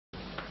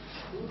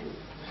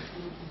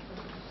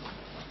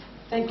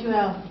Thank you,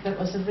 Al. That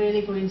was a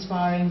really good,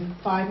 inspiring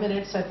 5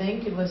 minutes, I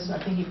think. I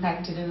think he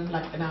packed it in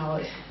like an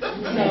hour. So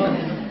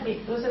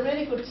it was a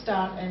really good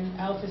start, and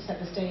Al has set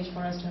the stage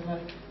for us to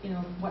have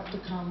what to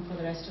come for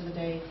the rest of the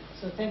day.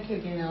 So thank you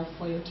again, Al,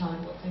 for your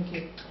time. Thank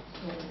you.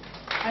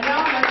 And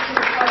now I'd like to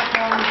call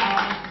upon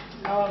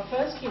our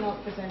first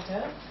keynote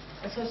presenter,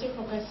 Associate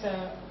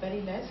Professor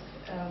Betty Leask,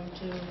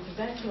 to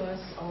present to us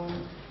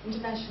on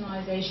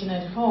internationalization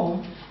at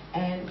home,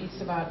 and it's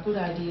about good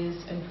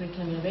ideas and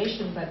curriculum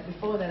innovation. But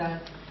before that,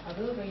 I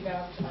will read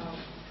out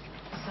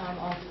some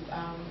of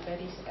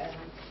Betty's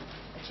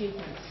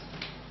achievements.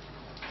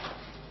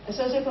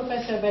 Associate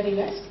Professor Betty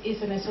Leask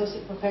is an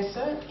Associate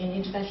Professor in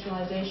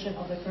Internationalization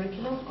of the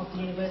Curriculum of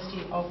the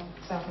University of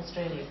South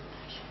Australia.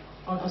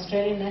 On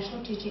Australian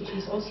National Teaching, she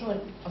is also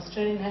an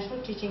Australian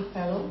National Teaching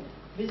Fellow,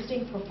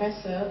 Visiting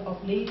Professor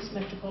of Leeds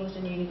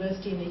Metropolitan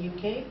University in the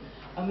UK,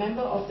 a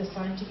member of the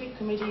Scientific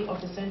Committee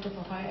of the Centre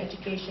for Higher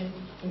Education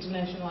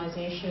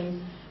Internationalisation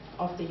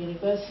of the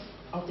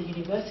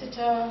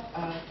Università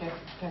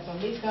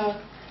Cattolica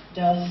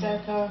del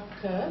Sacro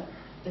Cuore,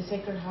 the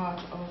Sacred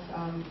Heart of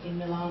in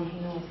Milan,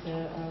 of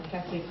the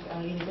Catholic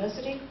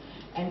University,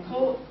 and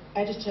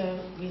co-editor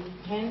with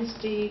Hans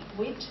de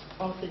Witt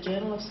of the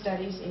Journal of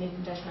Studies in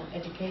International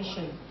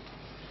Education.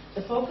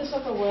 The focus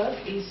of her work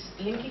is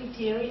linking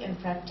theory and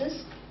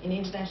practice in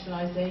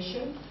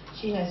internationalization.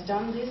 She has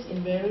done this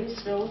in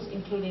various roles,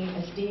 including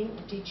as Dean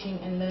of Teaching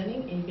and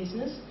Learning in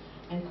Business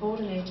and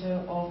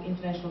Coordinator of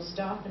International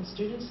Staff and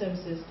Student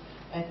Services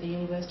at the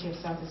University of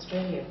South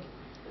Australia.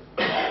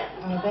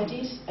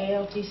 Betty's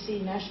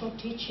ALTC National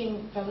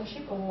Teaching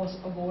Fellowship was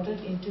awarded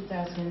in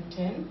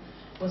 2010,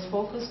 was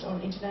focused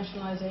on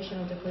internationalization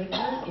of the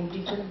curriculum in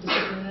different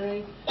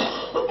disciplinary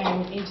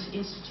and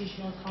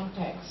institutional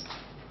contexts.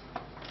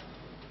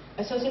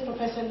 Associate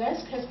Professor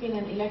Leask has been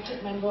an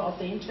elected member of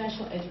the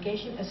International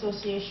Education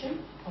Association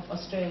of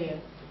Australia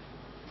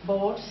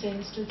board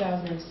since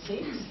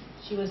 2006.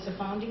 She was the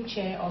founding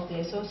chair of the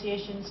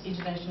association's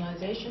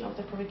internationalization of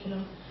the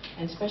curriculum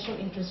and special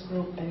interest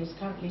group, and is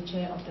currently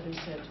chair of the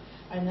research.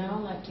 I'd now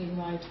like to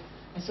invite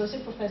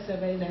Associate Professor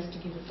Betty Leask to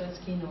give the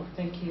first keynote.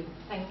 Thank you.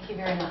 Thank you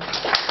very much.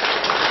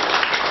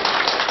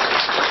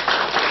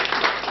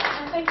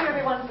 Thank you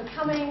everyone for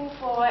coming,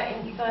 for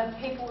the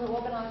people who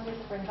organised this,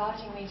 for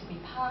inviting me to be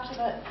part of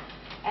it,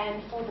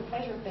 and for the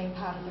pleasure of being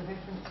part of the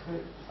reference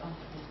group of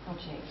this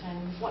project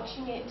and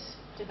watching it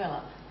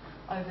develop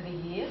over the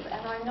years.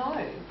 And I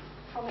know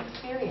from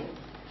experience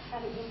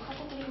that it will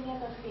probably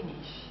never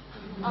finish.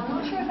 I'm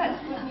not sure if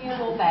that's good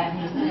news or bad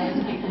news to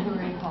those people who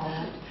are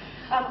involved.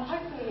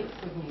 Hopefully it's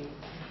good news.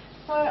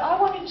 So I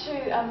wanted to,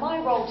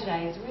 my role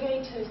today is really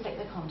to set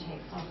the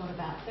context. I've got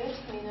about 30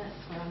 minutes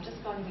where I'm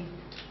just going to be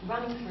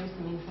running through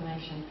some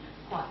information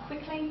quite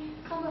quickly.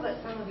 Some of it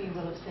some of you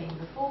will have seen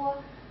before,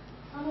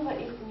 some of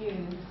it is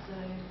new, so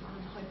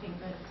I'm hoping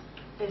that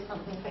there's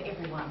something for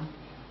everyone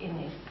in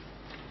this.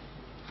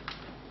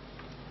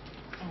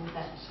 And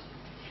that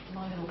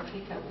my little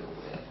clicker will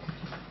work.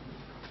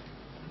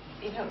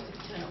 It helps if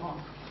you turn it on.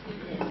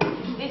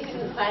 This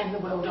isn't saying the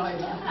world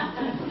over.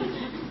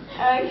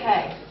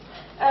 Okay.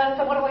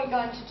 So what are we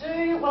going to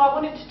do? Well, I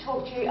wanted to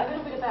talk to you a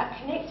little bit about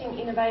connecting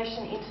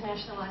innovation,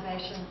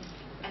 internationalisation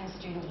and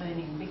student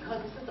learning, because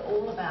this is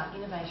all about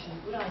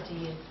innovation, good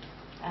ideas,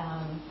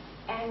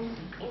 and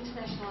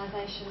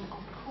internationalisation,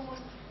 of course,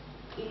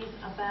 is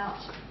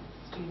about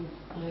student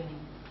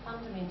learning.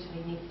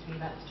 Fundamentally needs to be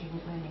about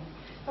student learning.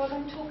 So we're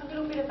going to talk a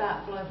little bit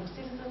about global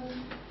citizens,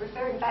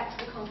 referring back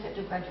to the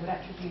concept of graduate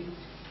attributes,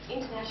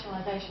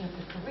 internationalisation of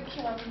the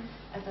curriculum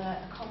as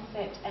a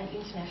concept, and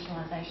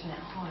internationalisation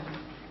at home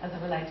as a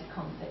related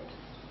concept.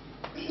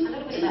 A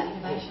little bit about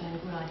innovation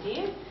and good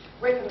ideas.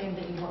 Recommend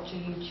that you watch a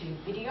YouTube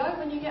video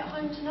when you get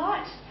home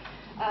tonight,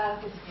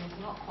 because there's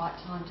not quite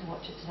time to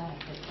watch it today,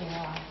 but there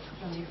are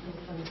some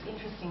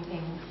interesting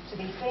things to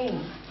be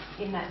seen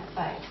in that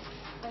space.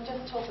 And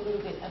just talk a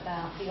little bit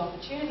about the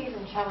opportunities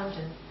and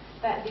challenges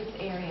that this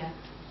area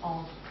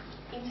of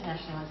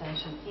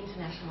internationalisation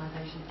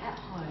at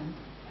home,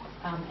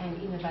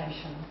 and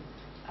innovation,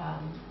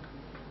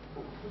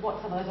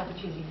 what some of those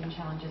opportunities and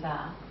challenges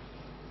are.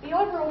 The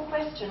overall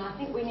question I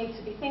think we need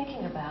to be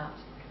thinking about,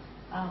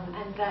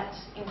 and that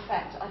in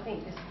fact I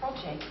think this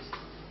project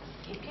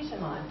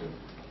epitomises,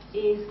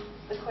 is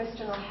the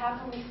question of how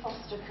can we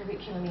foster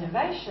curriculum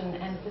innovation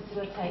and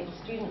facilitate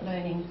student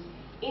learning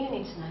in an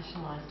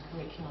internationalised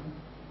curriculum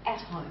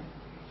at home.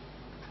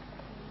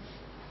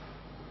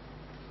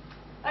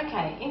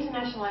 Okay,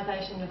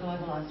 internationalisation in a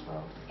globalised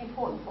world,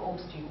 important for all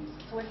students.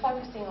 So we're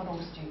focusing on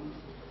all students.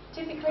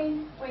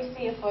 Typically, we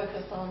see a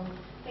focus on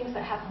things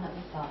that happen at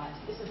the side.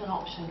 This is an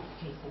option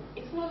for people.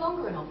 It's no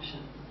longer an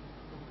option.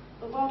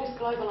 The world is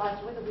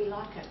globalised whether we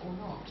like it or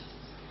not.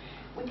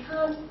 We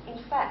can't, in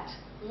fact,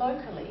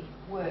 locally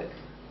work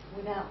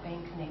without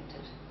being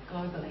connected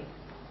globally.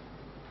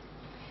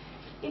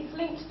 It's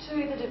linked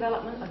to the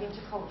development of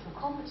intercultural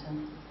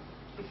competence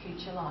for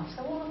future life.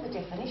 So all of the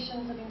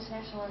definitions of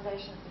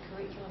internationalisation of the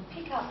curriculum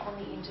pick up on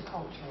the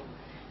intercultural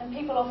And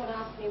people often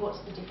ask me,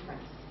 what's the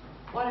difference?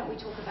 Why don't we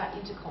talk about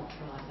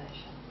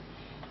interculturalisation?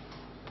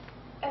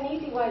 An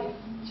easy way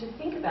to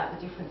think about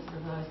the differences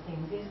of those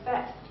things is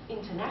that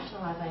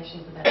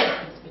internationalisation is about the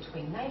difference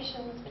between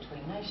nations,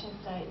 between nation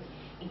states.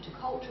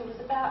 Intercultural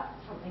is about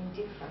something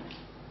different,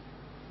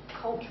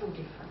 cultural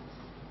difference,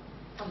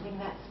 something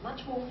that's much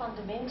more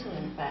fundamental,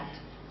 in fact,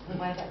 to the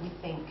way that we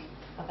think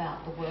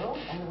about the world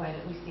and the way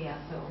that we see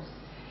ourselves.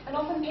 And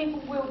often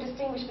people will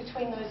distinguish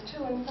between those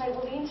two and say,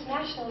 well, the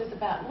international is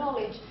about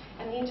knowledge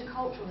and the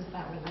intercultural is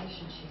about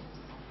relationships,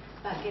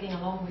 about getting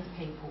along with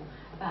people,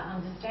 about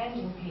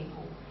understanding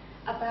people,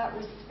 about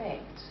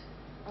respect.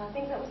 And I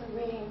think that was a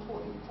really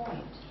important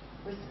point.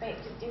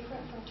 Respect is different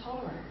from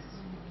tolerance.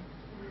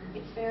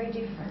 It's very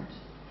different.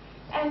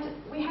 And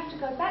we have to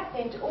go back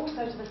then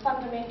also to the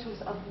fundamentals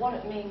of what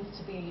it means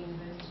to be a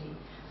university.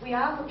 We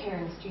are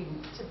preparing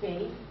students to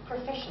be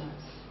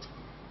professionals,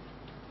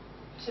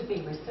 to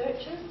be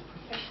researchers,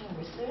 professional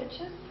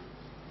researchers,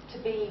 to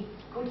be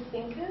good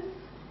thinkers,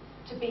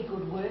 to be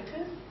good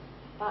workers,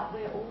 but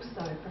we're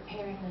also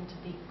preparing them to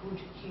be good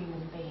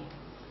human beings,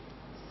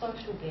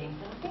 social beings.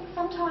 And I think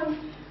sometimes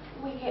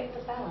we get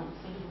the balance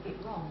a little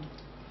bit wrong.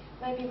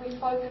 Maybe we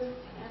focus,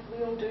 as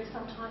we all do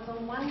sometimes,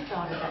 on one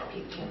side of that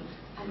picture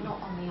and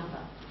not on the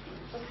other.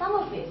 So some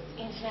of this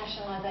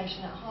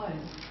internationalisation at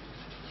home,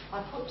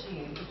 I put to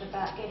you, is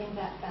about getting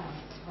that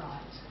balance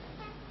right.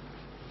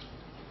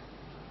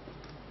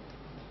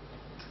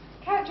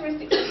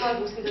 Characteristics of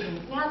global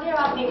citizens. Now, there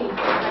are many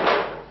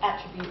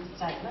attribute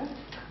statements,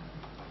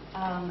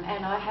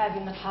 and I have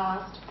in the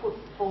past put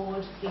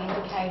forward the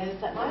indicators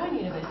that my own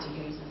university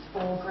uses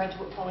for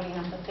graduate quality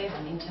number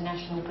 7,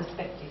 international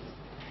perspectives.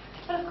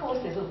 But of course,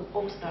 there's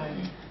also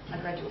a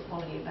graduate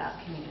quality about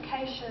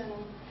communication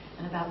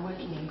and about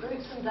working in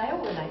groups, and they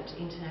all relate to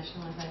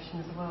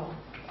internationalisation as well.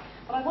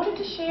 But I wanted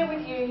to share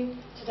with you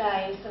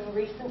today some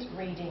recent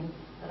reading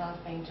that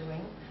I've been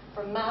doing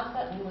from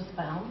Martha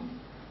Nussbaum,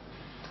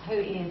 who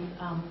is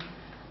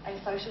a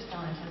social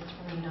scientist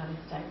from the United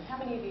States. How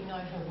many of you know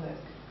her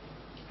work?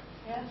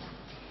 Yeah?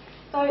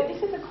 So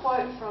this is a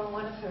quote from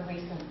one of her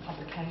recent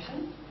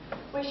publications,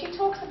 where she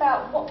talks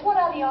about what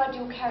are the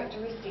ideal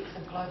characteristics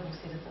of global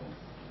citizens.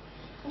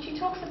 And she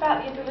talks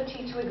about the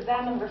ability to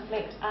examine,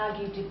 reflect,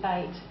 argue,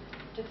 debate,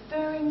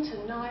 deferring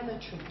to neither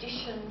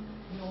tradition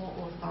nor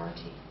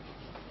authority.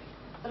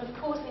 But of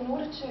course, in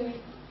order to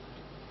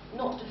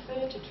not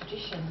defer to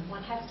tradition,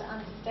 one has to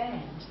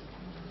understand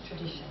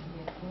tradition.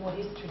 And what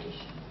is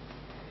tradition?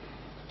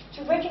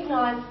 To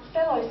recognise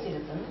fellow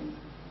citizens,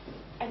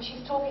 and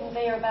she's talking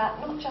there about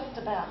not just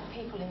about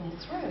people in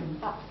this room,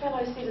 but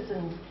fellow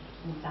citizens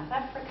in South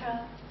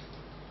Africa,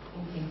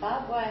 in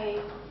Zimbabwe,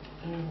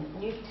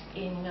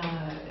 in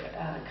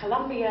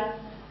Colombia,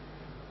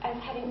 as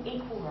having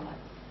equal rights,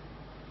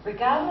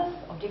 regardless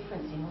of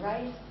difference in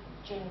race,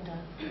 gender,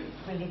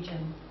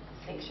 religion,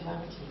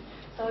 sexuality.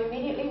 So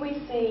immediately we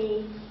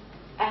see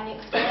an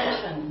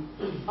expansion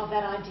of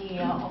that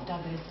idea of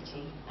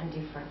diversity and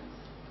difference.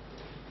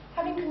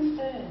 Having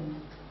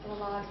concern for the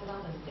lives of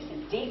others. This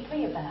is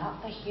deeply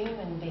about the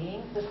human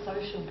being, the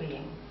social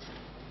being.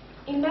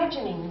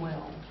 Imagining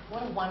well.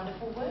 What a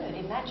wonderful word,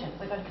 imagine.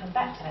 We're going to come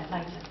back to that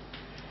later.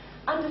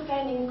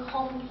 Understanding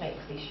complex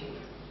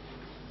issues.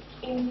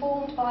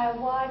 Informed by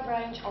a wide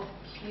range of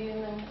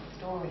human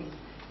stories.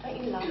 Don't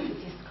you love the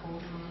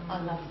discourse?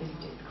 I love this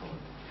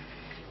discourse.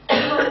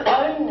 Your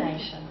own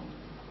nation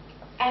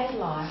and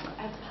life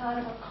as part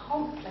of a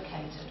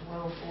complicated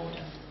world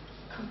order.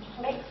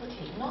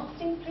 Complexity, not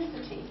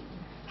simplicity.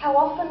 How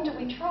often do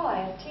we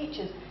try as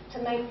teachers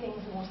to make things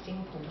more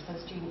simple so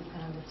students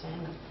can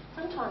understand them?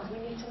 Sometimes we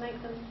need to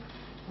make them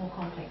more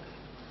complex.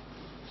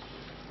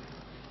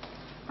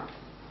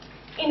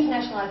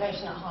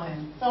 Internationalisation at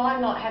home. So I'm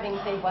not having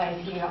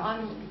segues here.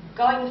 I'm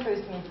going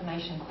through some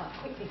information quite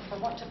quickly because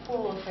I want to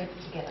pull all the threads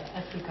together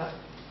as we go.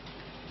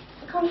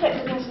 The concept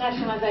of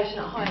internationalisation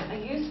at home, a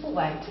useful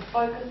way to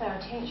focus our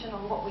attention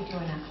on what we do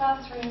in our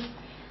classrooms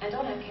and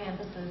on our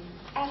campuses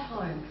at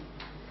home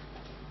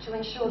to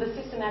ensure the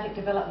systematic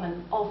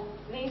development of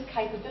these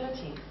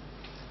capabilities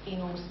in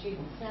all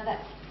students. Now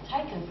that's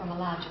taken from a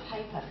larger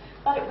paper,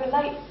 but it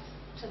relates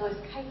to those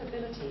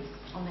capabilities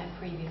on that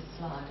previous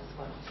slide as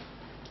well.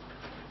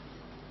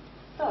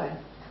 So,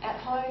 at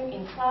home,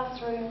 in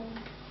classrooms,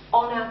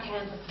 on our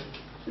campuses,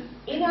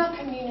 in our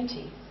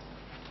communities,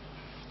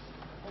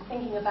 and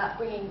thinking about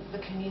bringing the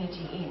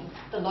community in.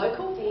 The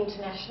local, the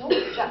international,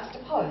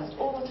 juxtaposed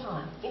all the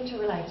time,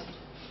 interrelated.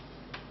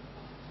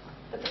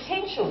 The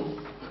potential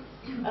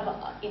of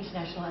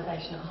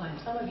internationalisation at home.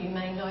 Some of you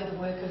may know the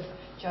work of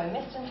Joe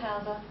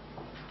Mestenhauser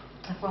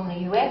from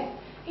the US.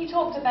 He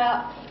talked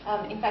about,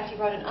 in fact he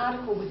wrote an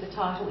article with the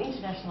title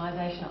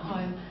Internationalisation at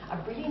Home, a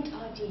brilliant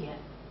idea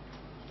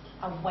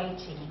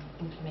awaiting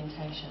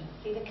implementation.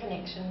 See the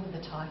connection with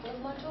the title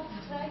of my talk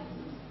today?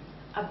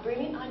 A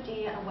brilliant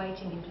idea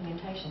awaiting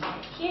implementation.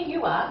 Here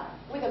you are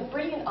with a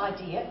brilliant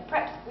idea,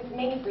 perhaps with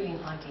many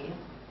brilliant ideas,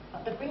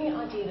 but the brilliant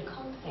idea, the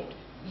concept,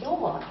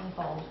 you're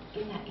involved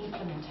in that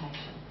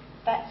implementation.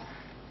 That's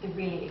the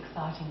really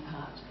exciting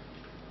part.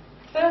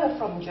 Further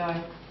from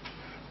Joe,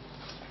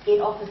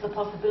 it offers the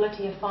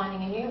possibility of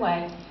finding a new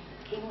way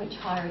in which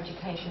higher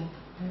education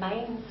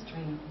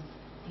mainstreams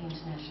the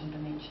international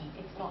dimension.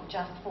 It's not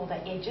just for the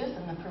edges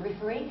and the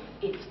periphery,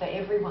 it's for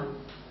everyone.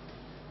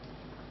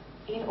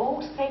 In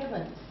all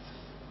segments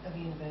of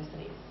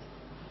universities.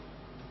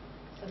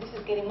 So this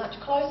is getting much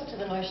closer to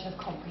the notion of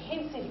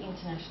comprehensive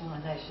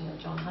internationalisation that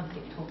John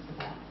Hudzik talks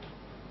about.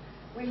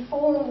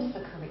 Reforms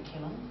the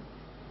curriculum.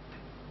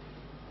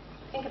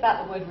 Think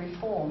about the word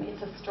reform,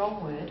 it's a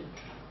strong word.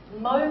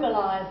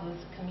 Mobilises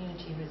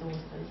community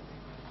resources.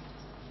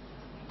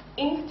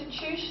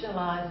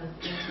 Institutionalises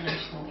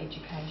international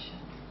education.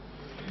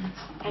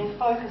 And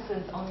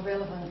focuses on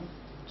relevance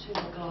to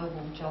the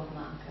global job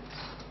market.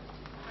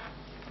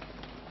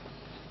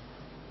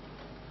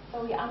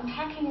 So we're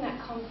unpacking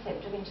that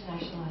concept of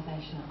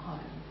internationalisation at home.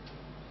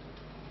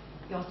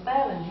 Jos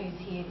Balen, who's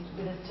here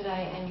with us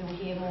today, and you'll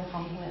hear more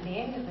from him at the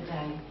end of the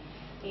day,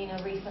 in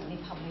a recently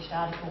published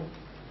article,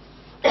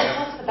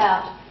 talks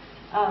about,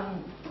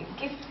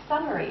 gives a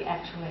summary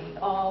actually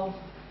of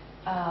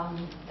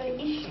the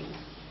issues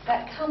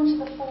that come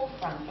to the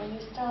forefront when you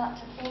start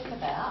to think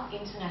about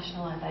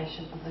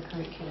internationalisation of the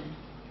curriculum.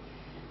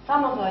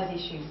 Some of those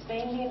issues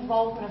being the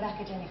involvement of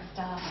academic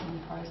staff in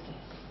the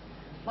process.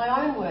 My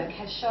own work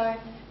has shown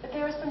that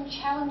there are some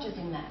challenges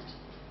in that.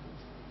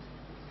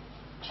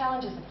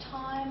 Challenges of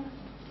time,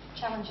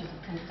 challenges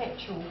of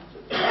conceptual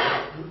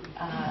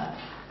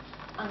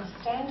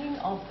understanding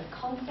of the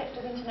concept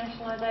of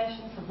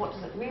internationalisation, so what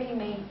does it really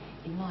mean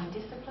in my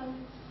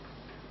discipline?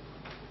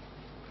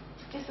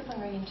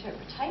 Disciplinary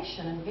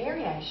interpretation and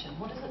variation,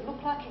 what does it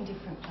look like in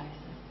different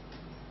places?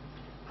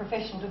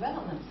 Professional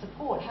development,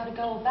 support, how to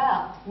go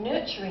about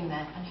nurturing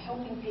that and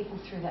helping people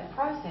through that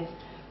process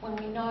when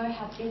we know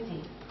how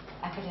busy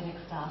academic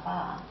staff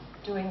are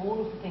doing all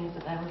of the things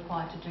that they're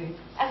required to do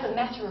as a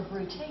matter of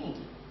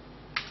routine.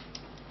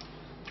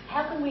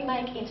 How can we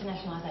make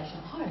internationalisation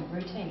at home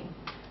routine?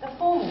 The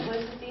formal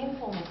versus the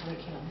informal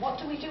curriculum. What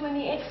do we do in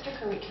the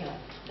extracurricular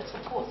that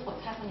supports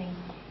what's happening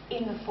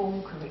in the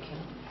formal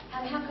curriculum?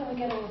 And how can we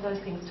get all of those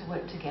things to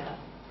work together?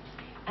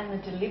 And the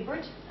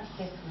deliberate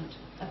assessment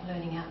of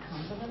learning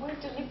outcomes. And the word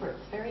deliberate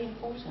is very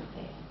important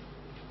there.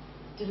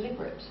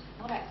 Deliberate,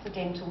 not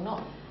accidental,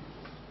 not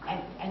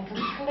and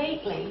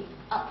completely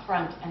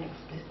upfront and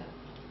explicit.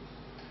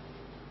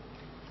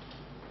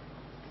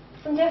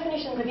 Some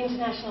definitions of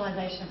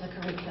internationalisation of the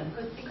curriculum,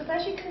 because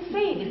as you can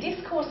see, the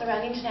discourse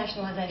around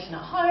internationalisation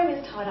at home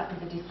is tied up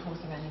with the discourse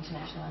around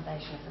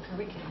internationalisation of the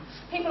curriculum.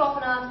 People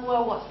often ask,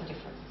 well, what's the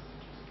difference?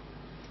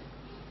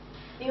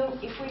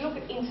 If we look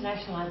at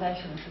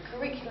internationalisation of the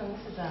curriculum,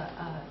 this is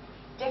a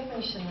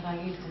definition that I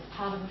used as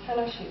part of a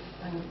fellowship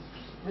and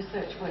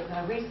research work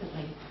that I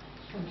recently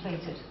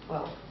completed.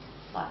 Well,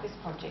 like this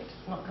project,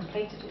 it's not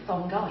completed, it's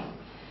ongoing.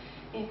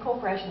 The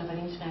incorporation of an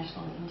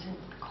international and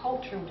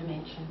intercultural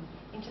dimension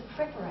into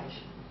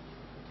preparation,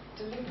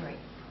 delivery,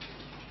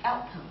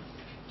 outcomes.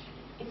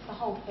 It's the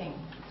whole thing,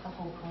 it's the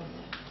whole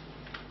process.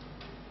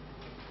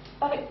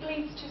 But it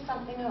leads to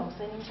something else,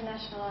 an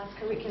internationalised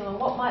curriculum.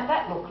 What might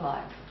that look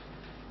like?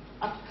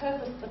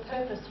 The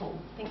purposeful,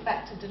 think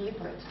back to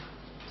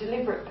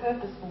deliberate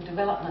purposeful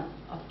development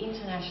of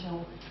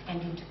international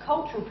and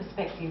intercultural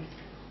perspectives,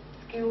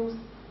 skills,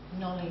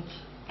 knowledge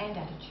and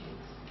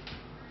attitudes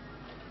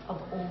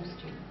of all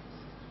students.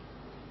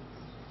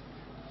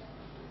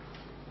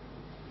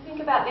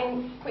 Think about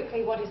then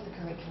quickly what is the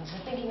curriculum.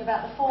 We're thinking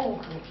about the formal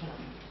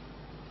curriculum,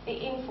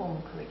 the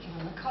informal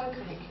curriculum, the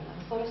co-curriculum,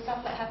 the sort of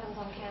stuff that happens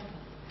on campus.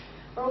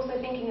 We're also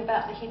thinking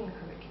about the hidden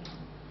curriculum,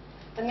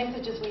 the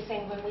messages we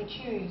send when we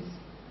choose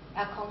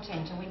our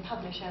content and we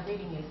publish our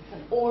reading lists,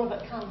 and all of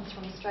it comes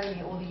from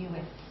Australia or the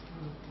US.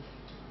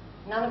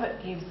 None of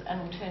it gives an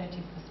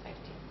alternative perspective.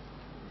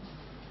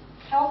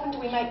 How often do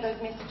we make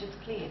those messages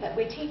clear that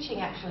we're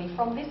teaching actually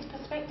from this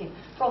perspective,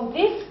 from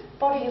this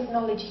body of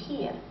knowledge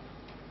here,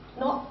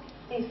 not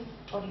this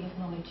body of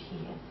knowledge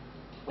here?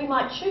 We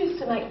might choose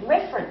to make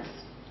reference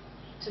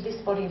to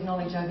this body of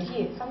knowledge over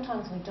here.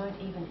 Sometimes we don't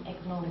even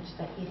acknowledge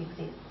that it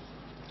exists.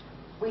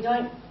 We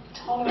don't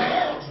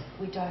tolerate it,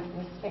 we don't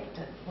respect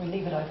it, we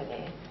leave it over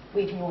there,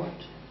 we ignore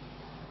it.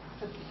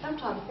 So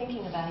sometimes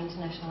thinking about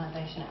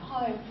internationalisation at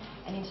home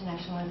and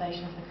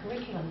internationalisation of the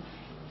curriculum,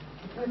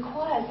 it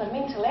requires a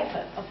mental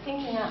effort of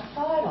thinking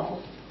outside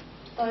of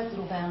those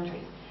little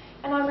boundaries.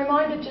 And I'm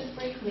reminded just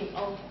briefly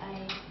of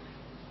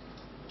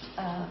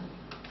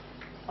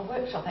a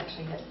workshop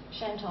actually that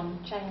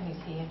Shanton Chang,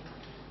 who's here,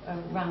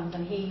 runs,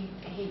 and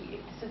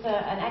this is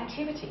an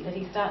activity that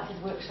he starts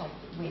his workshop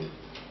with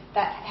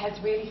that has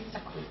really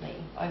stuck with me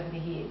over the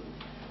years.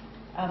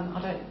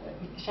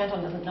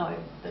 Shanton doesn't know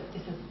that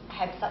this has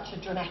had such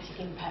a dramatic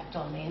impact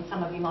on me, and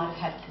some of you might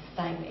have had the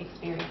same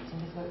experience in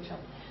his workshop.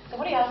 So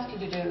what he asks you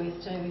to do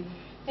is to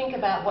think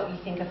about what you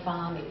think a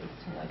farm is.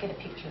 Get a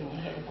picture in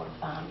your head of what a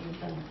farm is,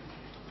 and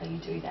so you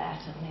do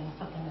that, and then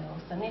something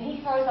else. And then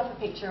he throws up a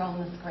picture on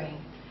the screen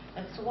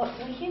as to what's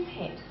in his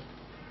head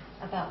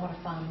about what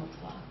a farm looks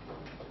like.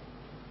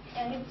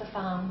 And it's a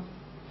farm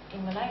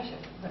in Malaysia,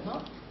 is it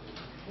not?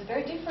 It's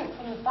very different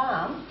from the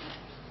farm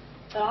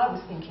that I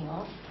was thinking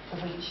of, the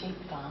wheat sheep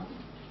farm.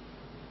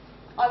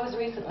 I was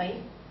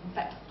recently, in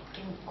fact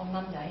on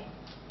Monday,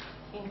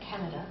 in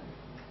Canada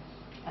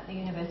at the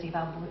University of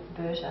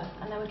Alberta,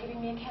 and they were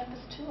giving me a campus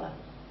tour.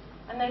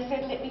 And they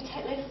said, let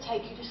us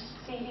take you to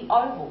see the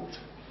oval.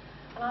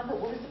 And I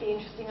thought, well, this would be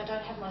interesting. I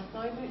don't have my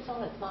snow boots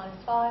on. It's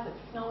 -5,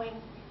 it's snowing.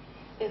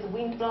 There's a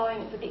wind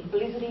blowing. It's a bit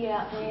blizzardy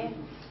out there.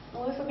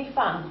 Well, this will be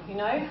fun, you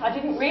know. I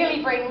didn't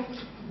really bring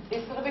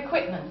this sort of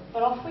equipment,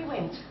 but off we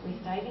went. We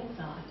stayed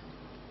inside.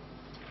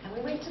 And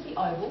we went to the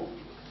oval,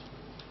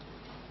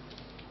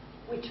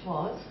 which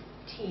was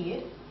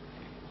tiered,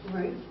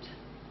 roofed,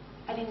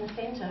 and in the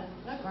centre,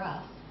 no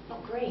grass,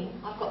 not green.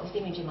 I've got this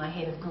image in my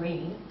head of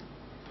green.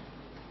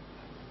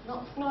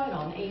 Not snowed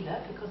on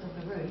either because of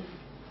the roof.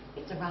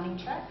 It's a running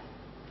track.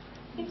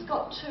 It's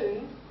got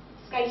 2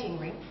 skating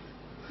rinks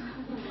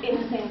in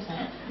the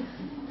centre.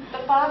 The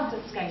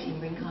fastest skating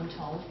rink, I'm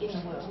told, in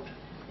the world.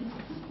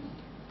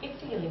 It's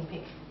the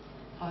Olympic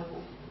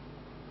oval.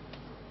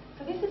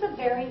 So this is a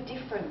very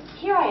different...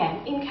 Here I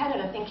am in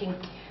Canada thinking,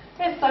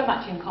 there's so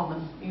much in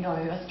common, you know,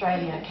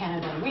 Australia,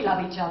 Canada, we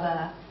love each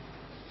other.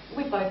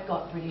 We've both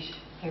got British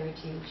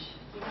heritage,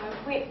 you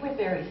know, we're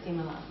very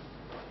similar.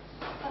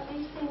 But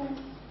these things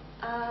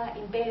are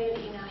embedded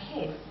in our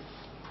heads,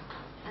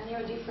 and there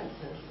are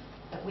differences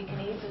that we can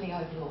easily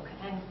overlook.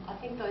 And I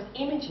think those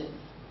images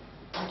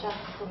are just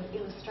a sort of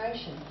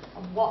illustration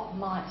of what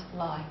might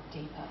lie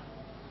deeper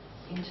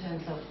in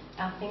terms of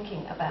our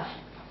thinking about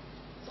it.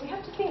 So we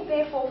have to think,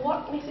 therefore,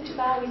 what messages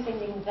are we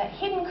sending with that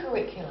hidden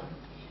curriculum?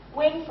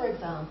 When, for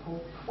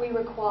example, we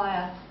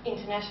require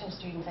international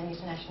students and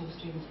international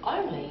students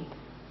only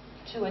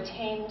to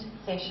attend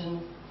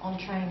sessions on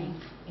training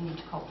in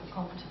intercultural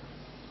competence.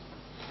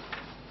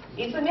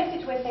 Is the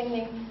message we're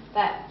sending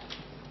that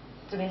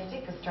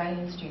domestic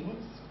Australian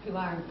students, who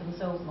are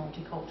themselves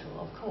multicultural,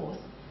 of course,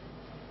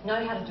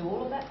 know how to do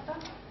all of that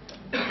stuff?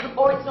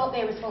 Or it's not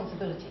their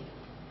responsibility?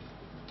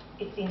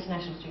 It's the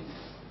international students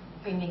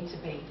who need to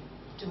be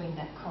doing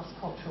that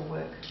cross-cultural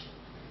work.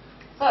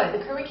 So,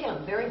 the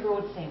curriculum, very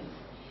broad sense.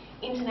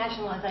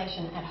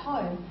 Internationalisation at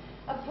home,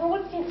 a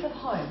broad sense of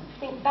home.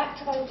 Think back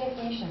to those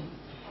definitions.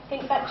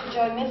 Think back to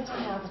Joe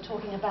Mestenhauser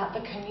talking about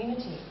the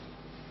community.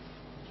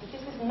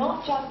 This is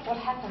not just what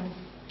happens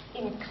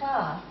in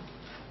class,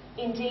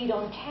 indeed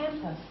on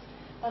campus,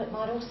 but it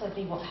might also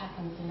be what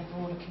happens in the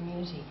broader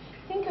community.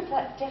 Think of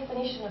that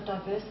definition of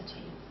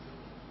diversity,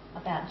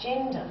 about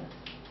gender,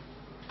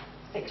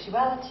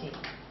 sexuality.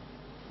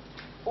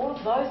 All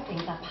of those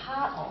things are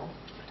part of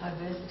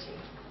diversity.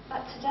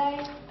 But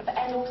today,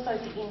 and also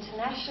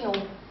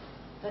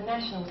the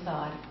national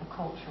side of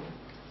cultural.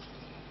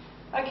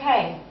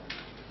 Okay,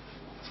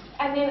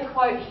 and then a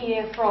quote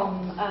here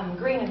from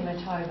Green and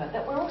Latova,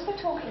 that we're also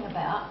talking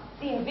about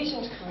the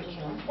envisioned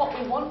curriculum, what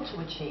we want to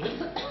achieve,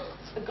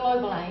 the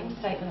global aim,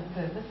 statement of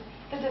purpose,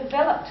 the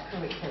developed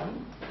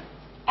curriculum,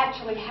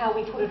 actually how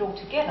we put it all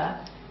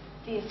together,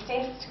 the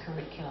assessed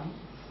curriculum.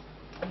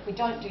 If we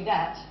don't do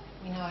that,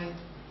 we know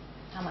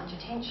how much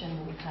attention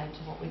will be paid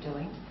to what we're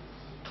doing.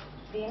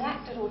 The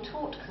enacted or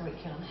taught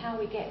curriculum, how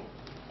we get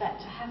that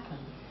to happen,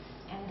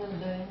 and the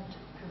learned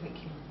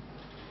curriculum.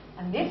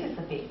 And this is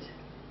the bit,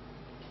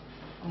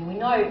 I mean, we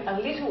know a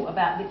little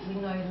about this, we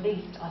know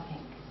least, I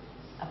think,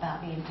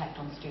 about the impact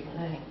on student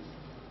learning.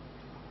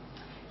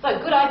 So,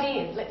 good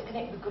ideas, let's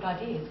connect with good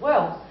ideas.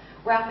 Well,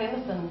 Ralph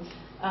Emerson,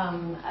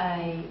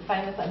 a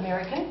famous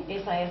American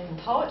essayist and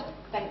poet,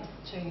 thanks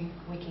to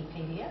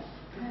Wikipedia.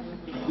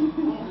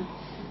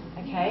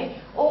 Okay,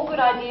 all good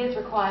ideas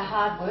require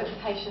hard work,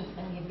 patience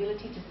and the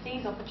ability to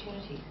seize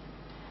opportunities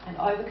and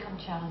overcome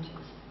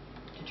challenges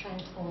to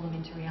transform them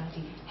into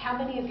reality. How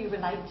many of you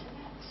relate to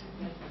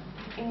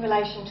that in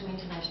relation to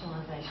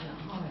internationalisation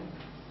at home?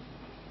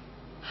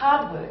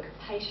 Hard work,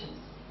 patience,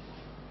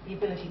 the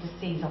ability to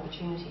seize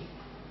opportunities.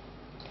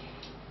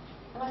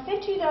 And I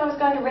said to you that I was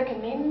going to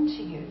recommend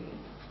to you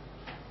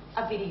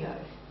a video.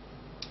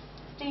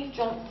 Steve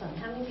Johnson,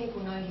 how many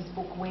people know his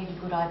book, Where Do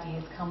Good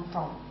Ideas Come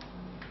From?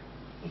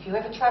 If you're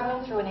ever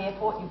travelling through an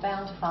airport, you're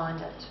bound to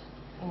find it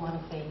in one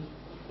of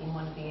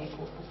the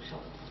airport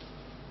bookshops.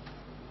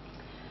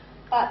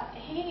 But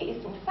he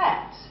is, in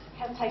fact,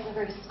 has taken a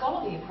very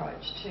scholarly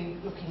approach to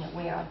looking at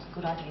where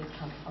good ideas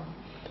come from.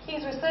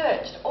 He's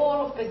researched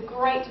all of the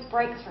great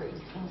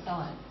breakthroughs in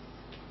science.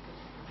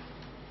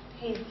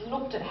 He's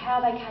looked at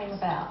how they came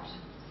about.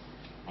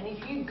 And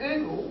if you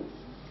Google,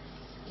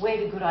 where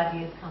do good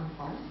ideas come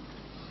from?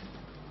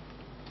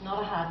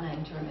 Not a hard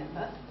name to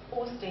remember.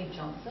 Or Steve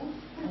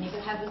Johnson, and you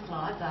can have the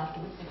slides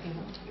afterwards if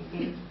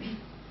you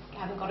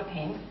haven't got a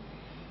pen.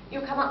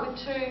 You'll come up with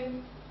 2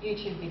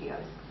 YouTube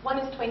videos. One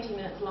is 20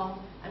 minutes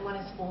long and one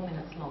is 4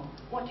 minutes long.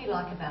 What do you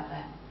like about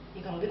that?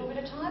 You've got a little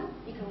bit of time,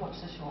 you can watch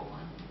the short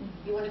one.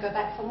 You want to go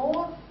back for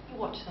more, you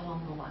watch the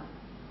longer one.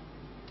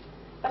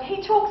 But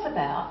he talks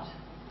about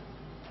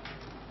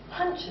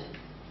hunches,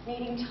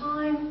 needing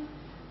time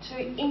to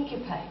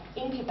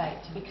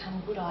incubate to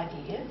become good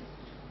ideas,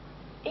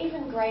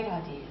 even great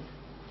ideas.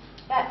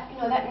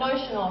 That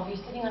notion of you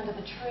sitting under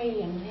the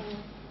tree and then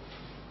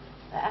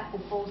the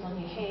apple falls on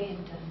your head,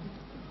 and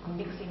I'm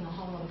mixing a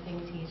whole lot of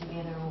things here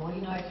together, or,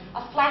 you know,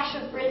 a flash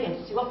of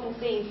brilliance. You often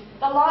see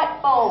the light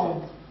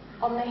bulb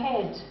on the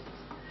head.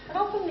 But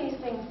often these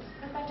things,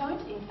 they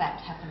don't in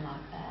fact happen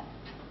like that.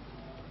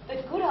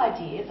 But good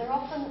ideas are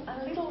often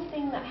a little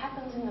thing that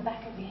happens in the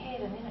back of your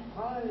head, and then it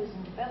grows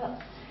and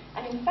develops.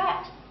 And in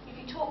fact, if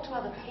you talk to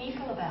other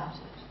people about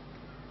it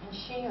and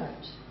share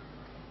it,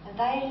 and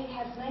they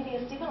have maybe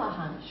a similar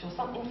hunch or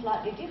something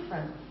slightly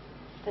different,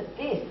 that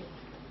this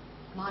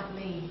might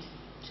lead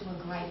to a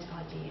great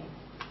idea.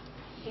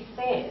 He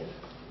says,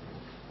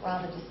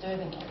 rather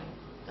disturbingly,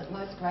 that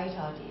most great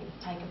ideas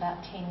take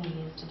about 10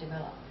 years to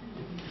develop.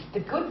 The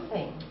good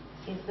thing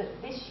is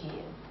that next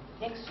year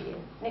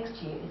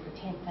is the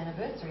 10th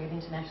anniversary of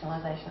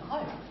internationalisation at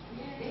home.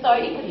 So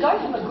it could go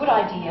from a good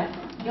idea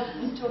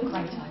to a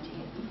great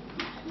idea.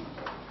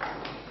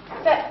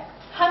 That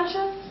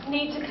hunches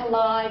need to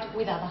collide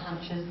with other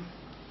hunches.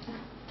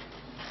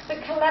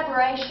 The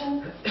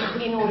collaboration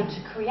in order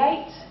to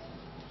create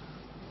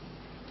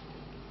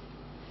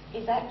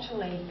is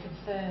actually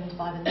confirmed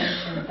by the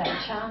notion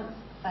that chance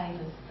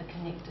favours the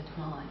connected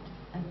mind.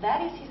 And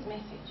that is his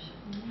message,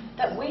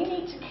 that we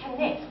need to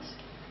connect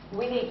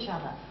with each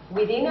other,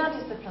 within our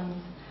disciplines,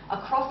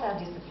 across our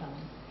disciplines.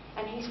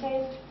 And he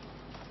says,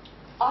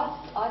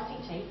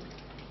 ICT,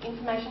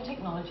 information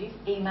technologies,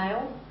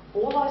 email,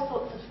 all those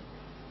sorts of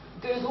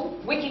Google,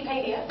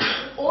 Wikipedia,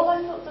 all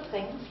those sorts of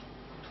things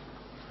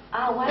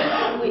are ways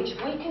in which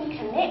we can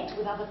connect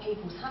with other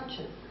people's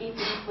hunches, even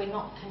if we're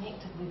not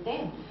connected with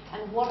them.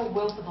 And what a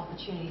wealth of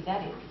opportunity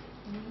that is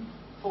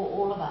for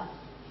all of us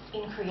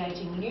in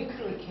creating new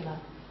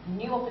curricula,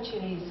 new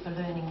opportunities for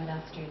learning with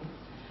our students,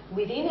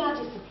 within our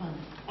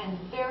disciplines, and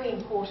very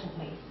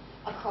importantly,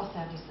 across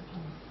our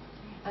disciplines.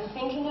 And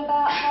thinking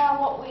about how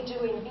what we do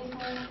in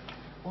business,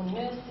 or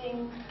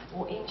nursing,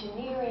 or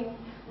engineering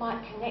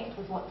might connect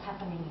with what's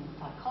happening in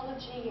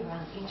psychology,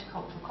 around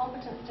intercultural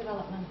competence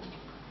development,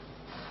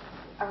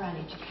 around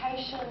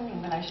education,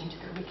 in relation to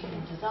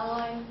curriculum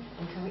design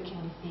and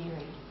curriculum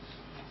theory.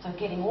 So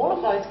getting all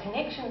of those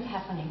connections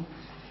happening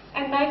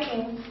and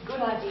making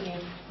good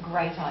ideas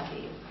great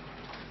ideas.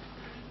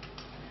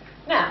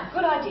 Now,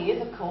 good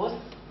ideas, of course,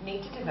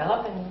 need to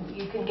develop, and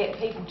you can get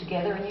people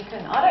together, and you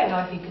can, I don't know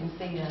if you can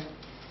see the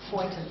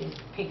point of this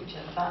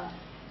picture, but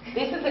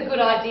this is a good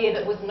idea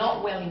that was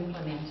not well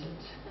implemented.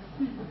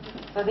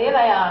 So there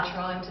they are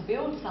trying to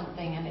build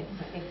something, and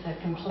it's a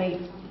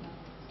complete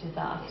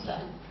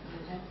disaster.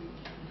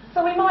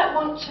 So we might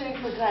want to,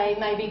 for today,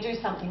 maybe do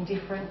something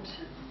different.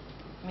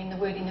 I mean, the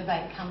word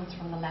innovate comes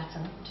from the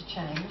Latin, to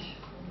change.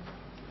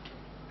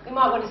 We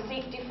might want to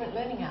seek different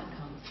learning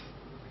outcomes.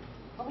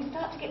 When we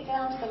start to get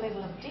down to the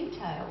level of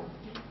detail,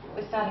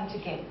 we're starting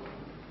to get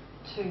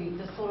to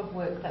the sort of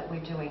work that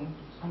we're doing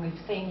and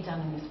we've seen done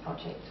in this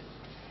project.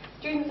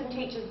 Students and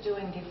teachers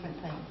doing different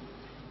things,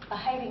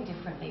 behaving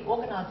differently,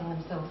 organising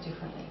themselves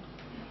differently,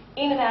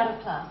 in and out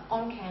of class,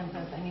 on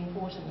campus, and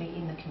importantly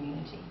in the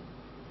community.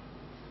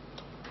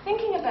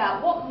 Thinking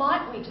about what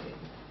might we do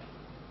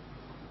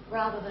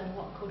rather than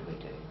what could we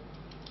do.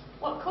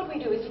 What could we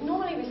do is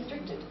normally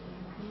restricted.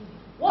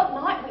 What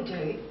might we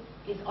do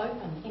is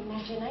open,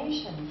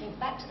 imagination. Think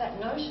back to that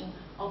notion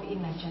of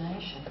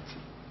imagination.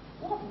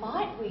 What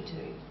might we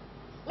do?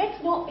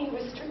 Let's not be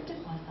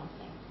restricted by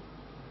something.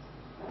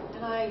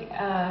 And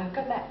I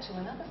go back to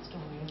another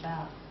story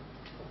about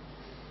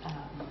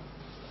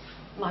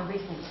my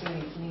recent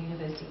experience in a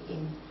university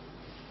in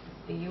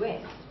the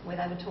US, where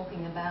they were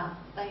talking about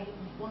they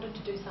wanted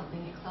to do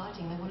something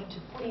exciting. They wanted to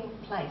put in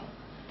place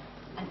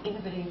an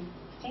innovative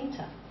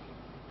centre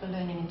for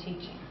learning and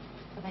teaching.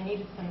 But they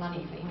needed some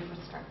money for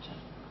infrastructure.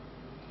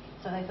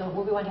 So they thought,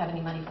 well, we won't have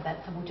any money for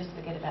that, so we'll just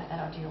forget about that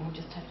idea and we'll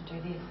just have to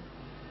do this.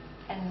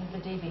 And the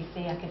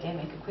DVC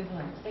academic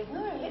equivalent said,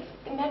 no, let's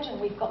imagine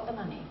we've got the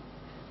money.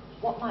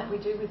 What might we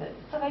do with it?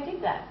 So they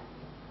did that.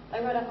 They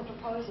wrote up a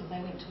proposal.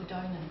 They went to a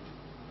donor.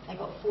 They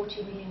got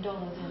 $40 million in a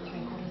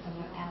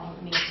 3/4-hour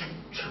meeting.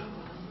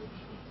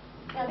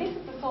 Now, this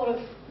is the sort of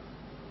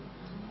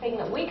thing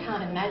that we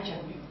can't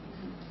imagine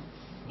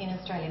in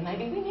Australia.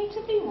 Maybe we need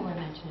to be more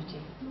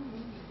imaginative.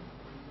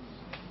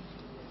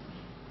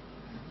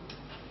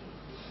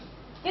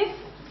 This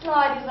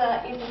slide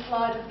is a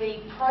slide of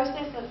the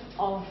process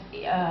of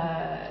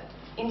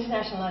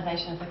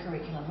internationalisation of the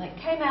curriculum. It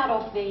came out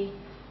of the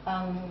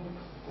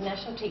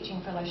National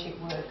Teaching Fellowship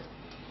work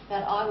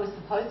that I was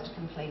supposed to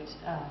complete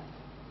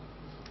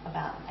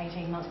about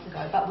 18 months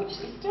ago, but which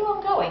is still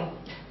ongoing,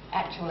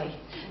 actually.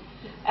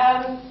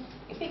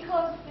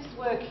 Because this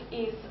work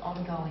is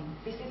ongoing.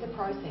 This is a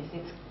process.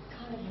 It's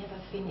kind of never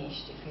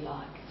finished, if you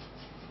like.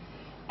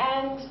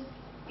 And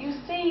you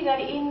see that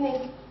in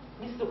this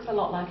looks a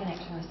lot like an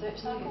action research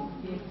cycle.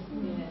 Yes.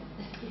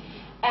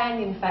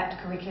 And in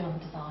fact, curriculum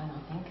design, I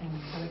think, and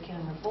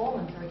curriculum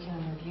reform and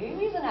curriculum review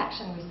is an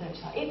action research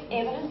cycle. It's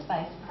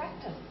evidence-based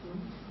practice.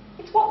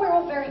 It's what we're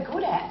all very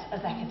good at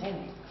as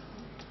academics.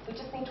 We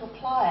just need to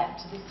apply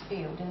it to this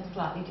field in a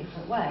slightly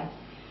different way.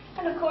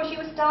 And of course, you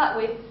would start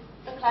with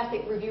the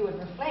classic review and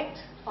reflect,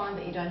 find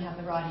that you don't have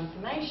the right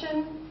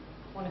information,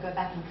 Want to go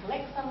back and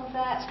collect some of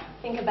that?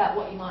 Think about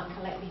what you might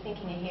collect. Be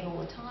thinking ahead all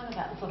the time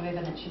about the sort of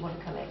evidence you want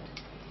to collect.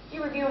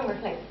 You review and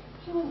reflect.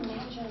 You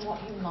imagine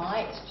what you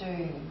might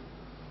do.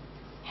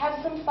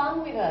 Have some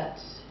fun with it.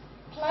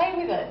 Play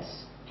with it.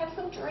 Have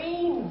some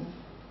dreams.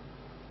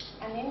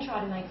 And then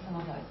try to make some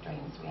of those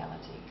dreams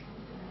reality.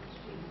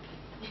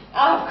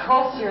 Oh, of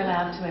course you're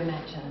allowed to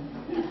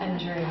imagine and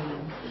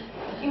dream.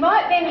 You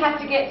might then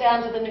have to get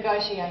down to the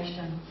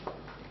negotiation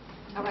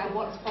around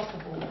what's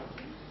possible.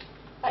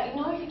 But you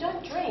know, if you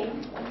don't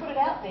dream and put it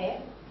out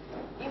there,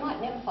 you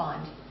might never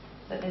find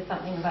that there's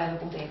something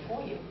available there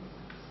for you.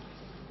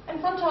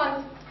 And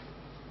sometimes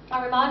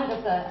I'm reminded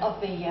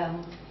of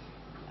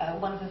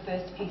one of the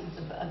first pieces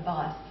of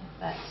advice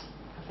that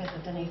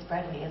Professor Denise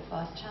Bradley, as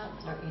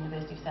Vice-Chancellor at the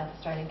University of South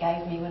Australia,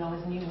 gave me when I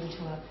was new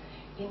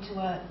into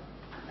a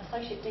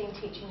Associate Dean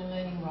Teaching and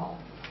Learning role.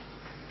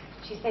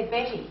 She said,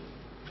 Betty,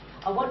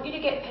 I want you to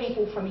get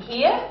people from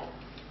here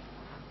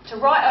to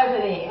right over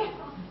there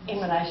in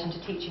relation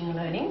to teaching and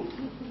learning,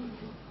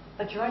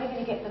 but you're only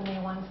going to get them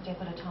there one step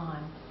at a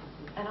time.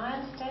 And I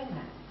understand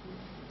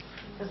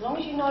that. As long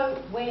as you know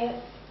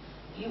where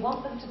you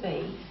want them to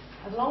be,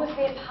 as long as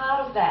they're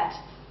part of that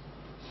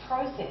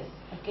process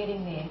of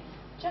getting there,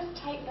 just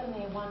take them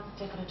there one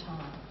step at a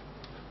time.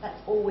 That's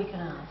all we can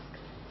ask.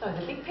 So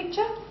the big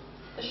picture,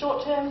 the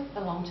short-term,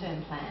 the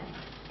long-term plan.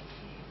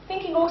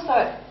 Thinking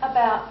also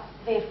about,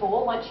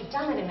 therefore, once you've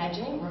done that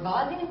imagining,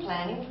 revising and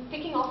planning,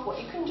 picking off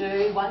what you can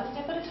do one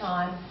step at a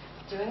time,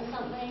 doing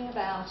something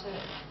about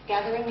it,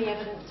 gathering the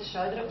evidence to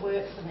show that it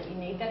works and that you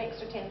need that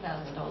extra $10,000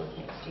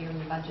 next year in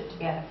your budget to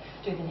be able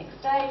to do the next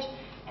stage,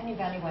 and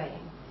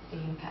evaluating the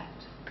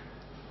impact.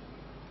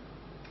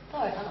 So,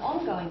 an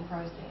ongoing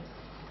process.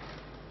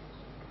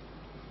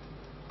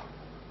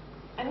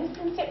 And this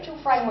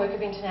conceptual framework of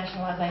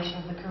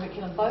internationalisation of the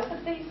curriculum, both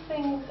of these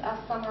things are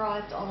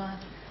summarised on a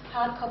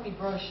hard copy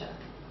brochure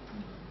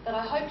that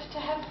I hoped to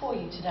have for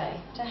you today,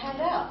 to hand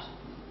out.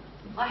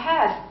 I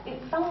have it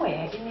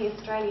somewhere in the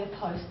Australia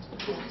Post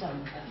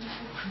system,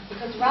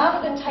 because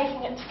rather than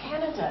taking it to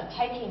Canada,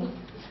 taking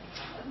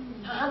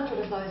 100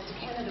 of those to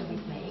Canada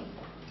with me,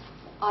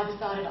 I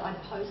decided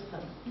I'd post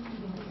them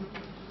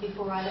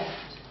before I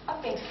left.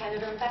 I've been to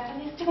Canada and back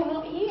and they're still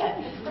not here,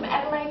 from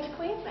Adelaide to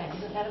Queensland.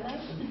 Isn't that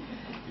amazing?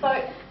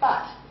 But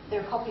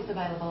there are copies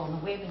available on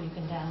the web and you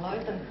can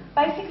download them.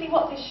 Basically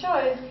what this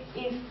shows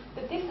is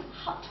that this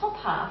top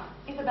half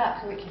is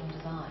about curriculum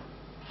design.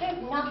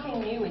 There's nothing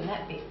new in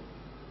that bit.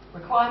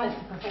 Requirements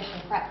of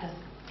professional practice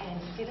and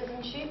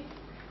citizenship,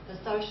 the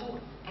social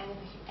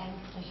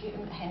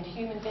and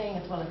human being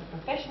as well as the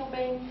professional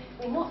being.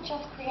 We're not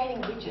just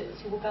creating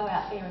widgets who will go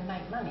out there and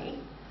make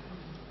money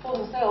for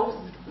themselves.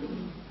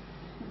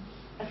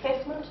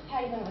 Assessment,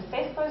 how you're going to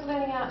assess those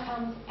learning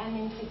outcomes and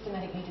then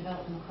systematically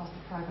develop them across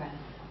the program.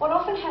 What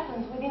often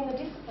happens within the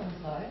disciplines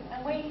though,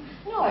 and we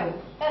know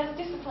that as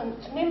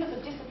members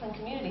of discipline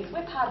communities,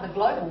 we're part of the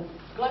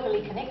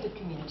globally connected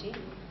community,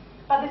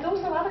 but there's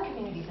also other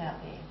communities out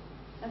there,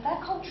 and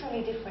they're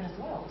culturally different as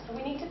well, so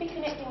we need to be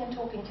connecting and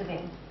talking to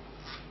them.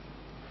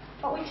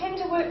 But we tend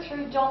to work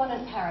through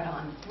dominant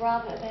paradigms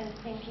rather than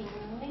thinking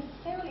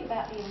necessarily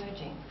about the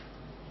emerging.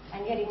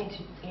 And yet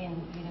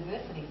in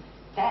universities,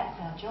 that's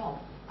our job.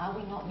 Are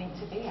we not meant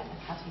to be at the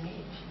cutting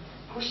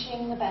edge,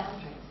 pushing the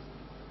boundaries,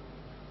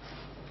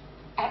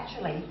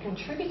 actually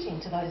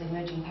contributing to those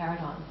emerging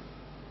paradigms?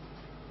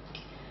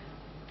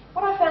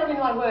 What I found in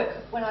my work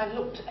when I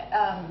looked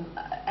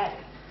at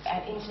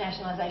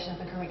internationalisation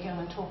of the curriculum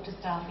and talked to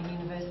staff in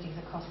universities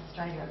across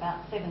Australia,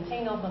 about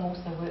 17 of them,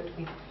 also worked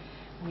with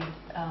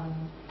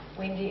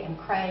Wendy and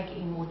Craig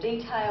in more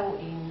detail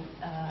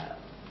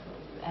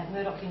at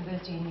Murdoch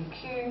University in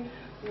UQ,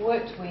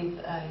 worked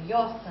with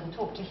Jos and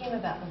talked to him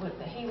about the work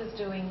that he was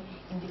doing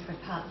in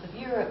different parts of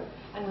Europe,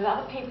 and with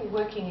other people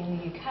working in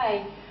the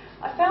UK,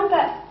 I found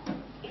that,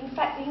 in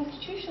fact, the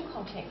institutional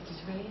context is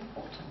really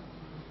important.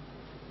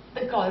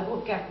 The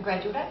global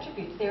graduate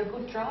attributes, they're a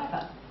good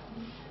driver.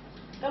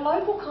 The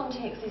local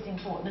context is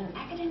important, and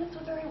academics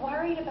were very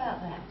worried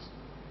about that.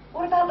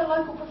 What about the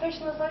local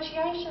professional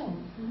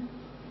association?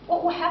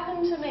 What will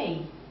happen to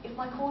me if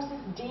my course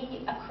is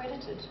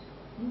de-accredited,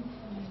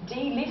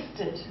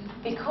 delisted,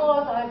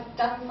 because I've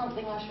done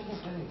something I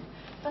shouldn't do?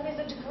 So there's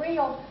a degree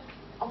of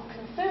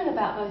concern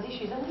about those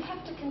issues, and we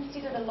have to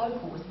consider the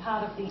local as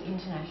part of the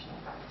international.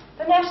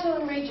 The national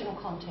and regional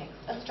context,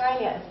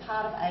 Australia as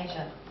part of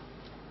Asia,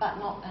 but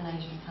not an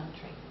Asian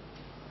country.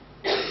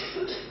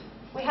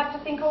 We have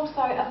to think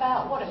also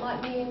about what it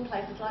might mean in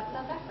places like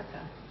South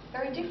Africa.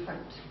 Very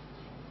different.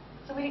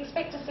 So we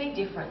expect to see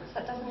difference.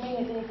 That doesn't mean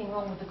there's anything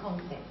wrong with the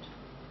concept.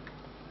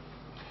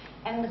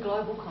 And the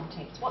global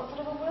context. What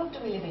sort of a world do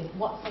we live in?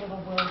 What sort of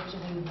a world do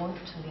we want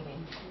to live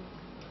in?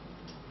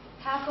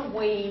 How can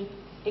we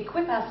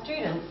equip our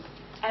students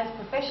as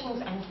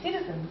professionals and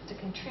citizens to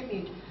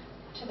contribute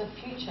to the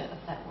future of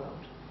that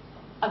world?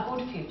 A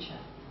good future.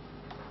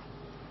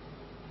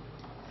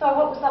 So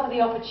what were some of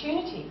the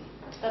opportunities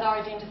that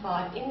are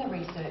identified in the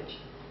research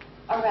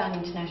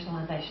around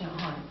internationalisation at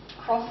home?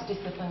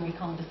 Cross-disciplinary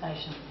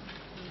conversations.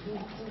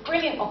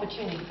 brilliant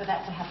opportunity for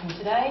that to happen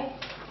today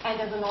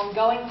and as an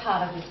ongoing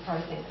part of this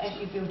process as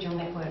you build your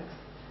networks.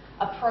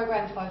 A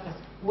program focus,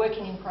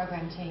 working in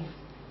program teams.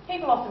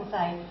 People often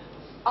say,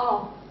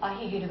 oh, I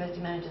hear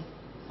university managers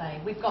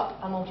say, we've got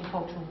a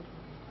multicultural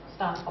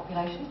staff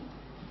population.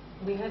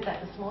 We heard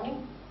that this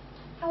morning.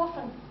 How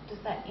often does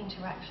that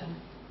interaction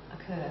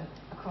occur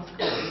across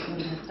cultures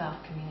within the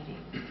staff community?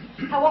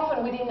 How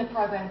often within the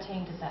program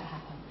team does that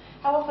happen?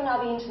 How often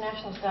are the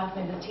international staff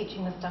members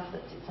teaching the stuff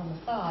that sits on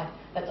the side,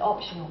 that's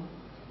optional,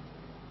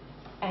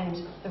 and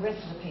the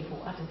rest of the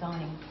people are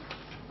designing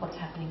what's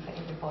happening for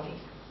everybody,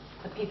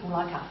 for people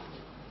like us?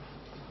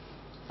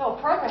 So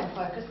a program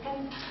focus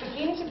can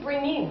begin to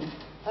bring in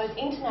those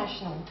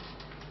international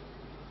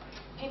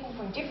people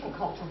from different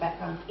cultural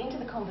backgrounds into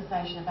the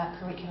conversation about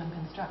curriculum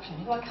construction,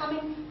 who are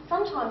coming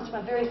sometimes from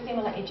a very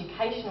similar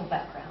educational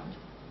background,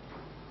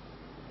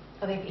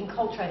 so they've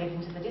enculturated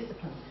into the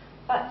discipline,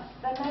 but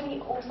they maybe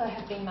also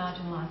have been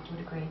marginalised to a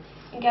degree.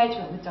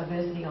 Engagement with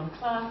diversity in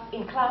class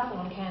and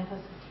on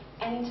campus,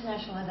 and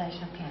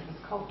internationalisation of campus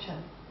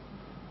culture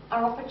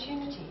are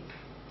opportunities,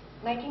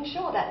 making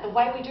sure that the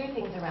way we do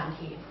things around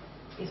here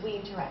is we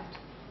interact.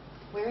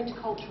 We're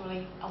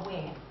interculturally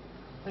aware.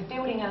 We're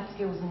building our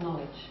skills and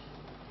knowledge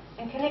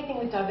and connecting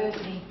with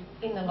diversity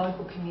in the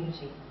local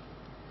community.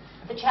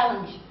 The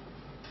challenge,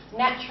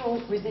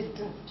 natural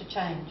resistance to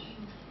change.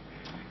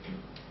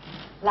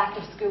 Lack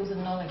of skills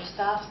and knowledge.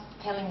 Staff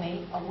telling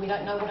me, oh, we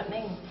don't know what it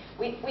means.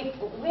 We're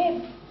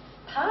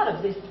part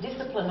of this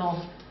discipline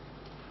of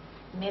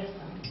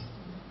medicine.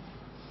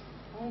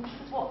 And this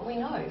is what we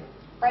know.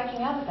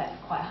 Breaking out of that's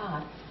quite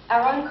hard.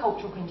 Our own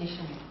cultural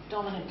conditioning,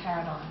 dominant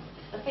paradigms,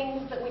 the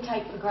things that we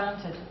take for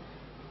granted,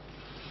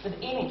 the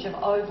image of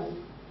oval,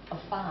 of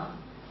farm,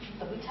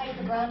 that we take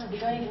for granted, we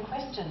don't even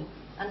question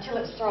until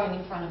it's thrown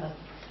in front of us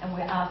and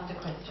we're asked to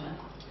question it.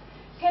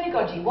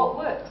 Pedagogy, what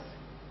works,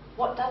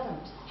 what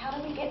doesn't? How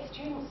do we get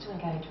students to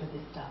engage with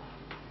this stuff?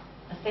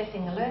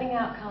 Assessing the learning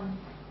outcome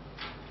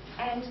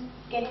and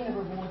getting the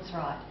rewards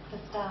right for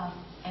staff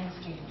and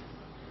students.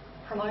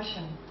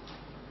 Promotion.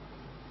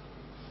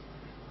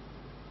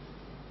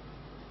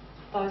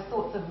 Those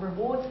sorts of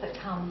rewards that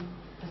come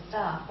for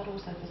staff, but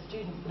also for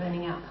students,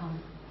 learning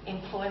outcomes,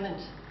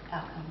 employment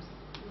outcomes.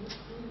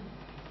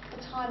 The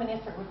time and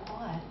effort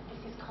required.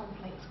 This is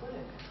complex work.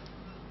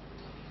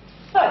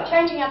 So,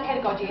 changing our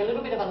pedagogy, a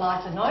little bit of a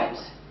lighter note.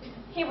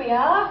 Here we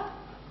are.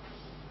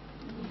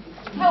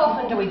 How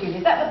often do we do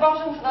this? At the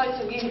bottom, for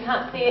those of you who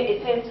can't see it,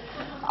 it says,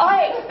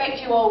 I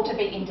expect you all to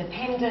be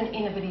independent,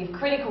 innovative,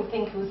 critical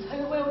thinkers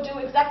who will do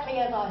exactly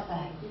as I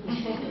say.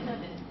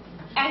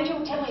 And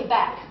you'll tell me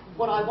back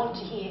what I want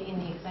to hear in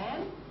the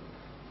exam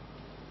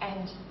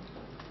and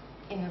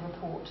in the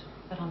report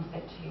that I'm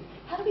set to you.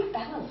 How do we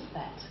balance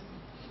that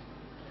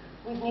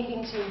with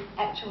needing to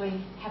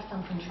actually have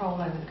some control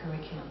over the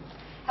curriculum?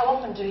 How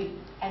often do,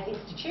 as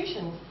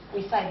institutions,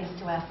 we say this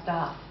to our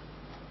staff?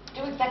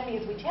 Do exactly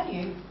as we tell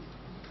you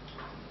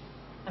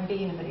and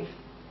be innovative.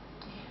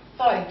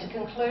 So, to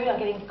conclude, I'm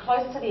getting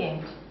close to the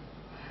end.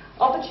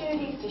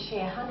 Opportunities to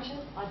share hunches,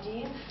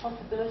 ideas,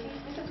 possibilities.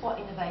 This is what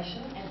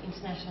innovation and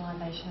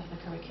internationalisation of the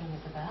curriculum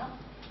is about.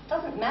 It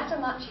doesn't matter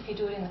much if you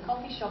do it in the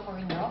coffee shop or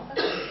in your office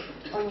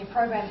or in your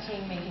program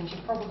team meetings.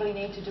 You probably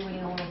need to do it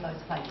in all of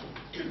those places.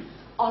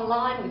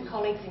 Online with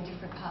colleagues in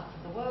different parts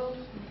of the world.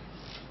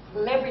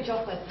 Leverage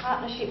off those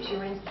partnerships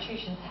your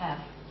institutions have.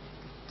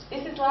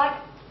 This is like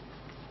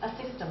a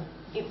system.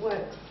 It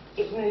works.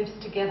 It moves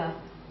together.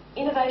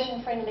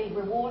 Innovation-friendly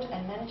reward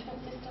and management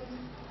systems,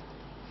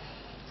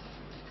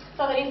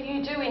 so that if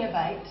you do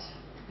innovate,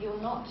 you're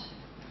not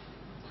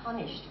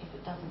punished if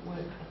it doesn't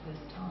work the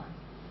first time.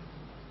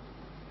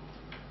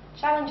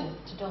 Challenges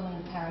to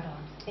dominant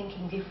paradigms,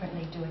 thinking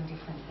differently, doing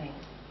different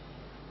things.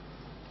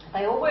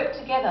 They all work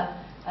together.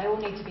 They all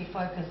need to be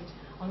focused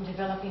on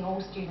developing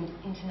all students'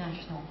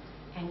 international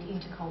and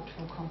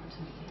intercultural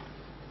competencies.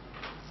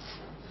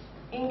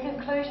 In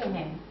conclusion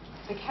then,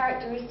 the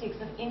characteristics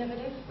of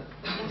innovative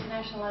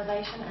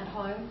internationalisation at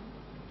home,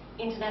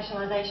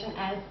 internationalisation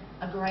as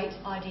a great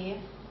idea.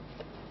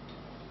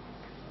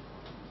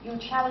 Your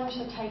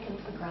challenges are taken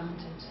for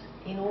granted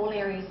in all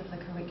areas of the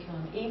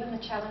curriculum, even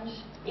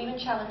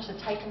challenges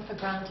are taken for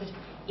granted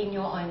in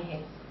your own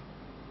head.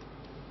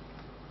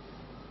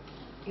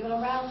 You'll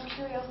arouse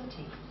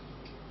curiosity,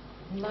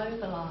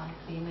 mobilise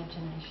the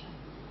imagination.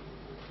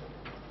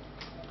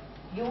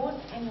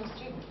 Yours and your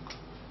students.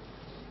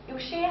 You'll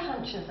share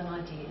hunches and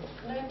ideas,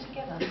 learn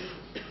together.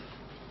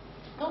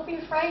 Not be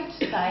afraid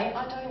to say,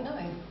 I don't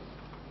know.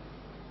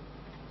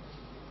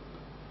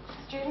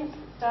 Students,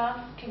 staff,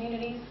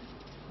 communities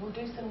will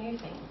do some new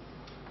things.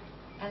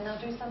 And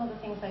they'll do some of the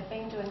things they've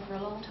been doing for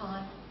a long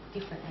time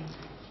differently.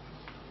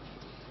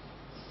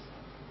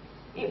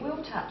 It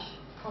will touch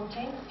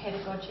content,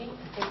 pedagogy,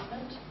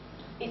 assessment.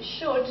 It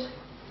should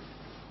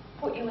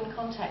put you in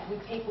contact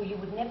with people you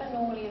would never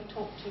normally have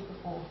talked to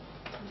before.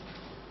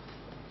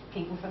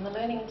 People from the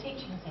Learning and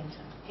Teaching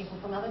Centre, people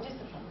from other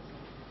disciplines,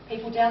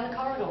 people down the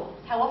corridor.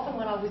 How often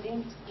when I was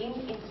in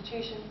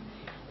institutions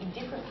in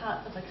different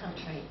parts of the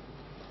country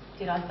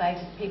did I say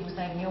to people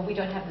saying, "Oh, we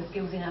don't have the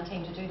skills in our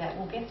team to do that."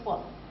 Well, guess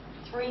what?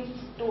 3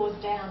 doors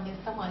down,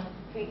 there's someone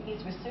who is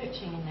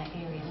researching in that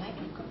area.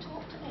 Maybe you could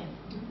talk to them.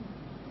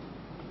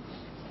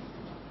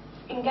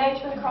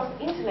 Engagement across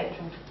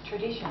intellectual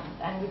traditions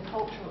and with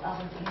cultural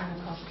others in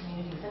and across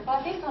communities. And by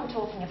this I'm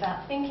talking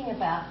about thinking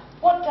about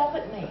what does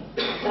it mean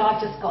that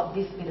I've just got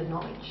this bit of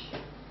knowledge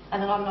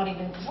and that I'm not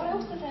even, what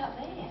else is out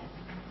there?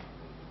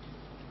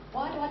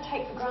 Why do I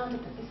take for granted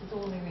that this is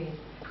all there is?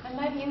 And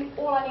maybe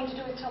all I need to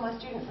do is tell my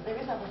students that there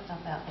is other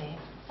stuff out there.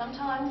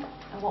 Sometimes,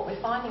 and what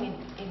we're finding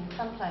in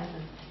some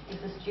places, is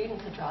the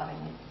students are driving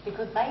this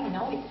because they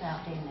know it's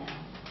out there now.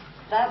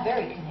 They're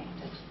very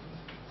connected.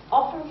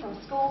 Often from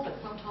school, but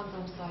sometimes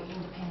also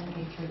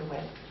independently through the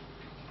web.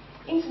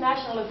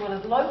 International as well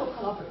as local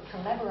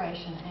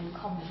collaboration and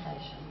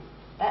conversation.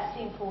 That's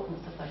the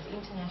importance of those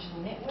international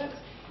networks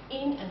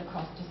in and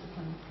across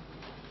disciplines.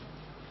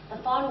 The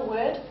final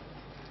word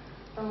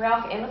from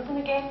Ralph Emerson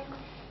again.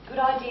 Good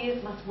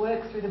ideas must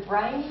work through the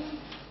brain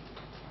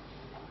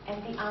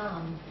and the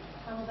arms.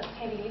 Some of it's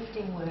heavy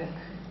lifting work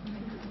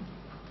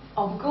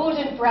of good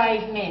and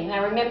brave men.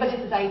 Now remember, this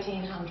is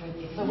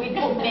 1800s, so we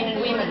put men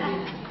and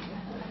women.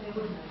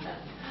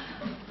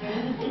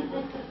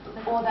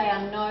 Or they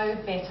are no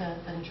better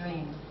than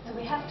dreams. So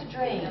we have to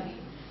dream.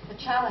 The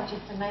challenge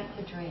is to make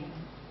the dream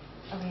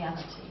a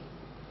reality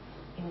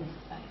in this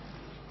space.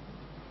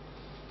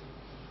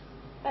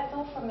 That's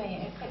all from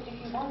me, except if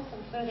you want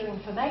some further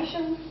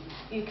information,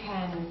 you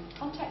can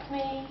contact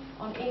me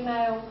on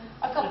email.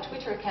 I've got a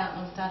Twitter account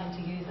and I'm starting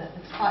to use it.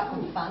 It's quite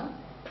good fun.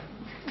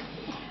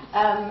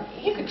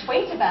 You could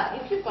tweet about,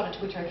 if you've got a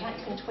Twitter account,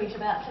 you can tweet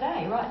about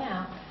today, right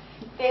now.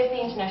 There's the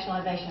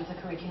internationalisation of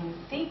the curriculum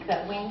SIG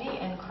that Wendy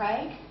and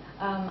Craig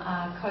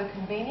are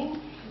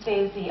co-convening.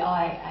 There's the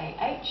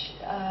IaH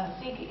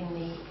SIG in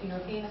the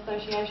European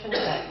Association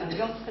that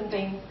Jos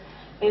convenes.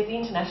 There's the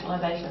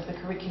internationalisation of the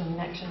Curriculum in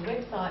Action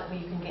website where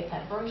you can get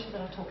that brochure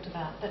that I talked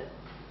about that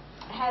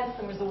has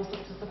some resources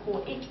to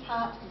support each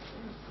part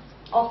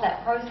of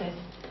that process.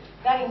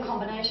 That in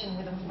combination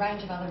with a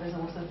range of other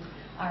resources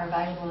are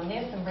available, and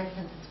there's some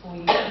references for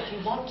you if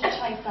you want to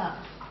chase up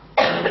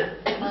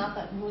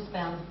Martha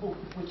Nussbaum's book,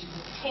 which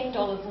was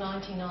 $10.99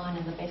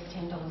 and the best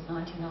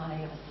 $10.99 I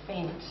ever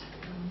spent.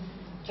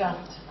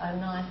 Just a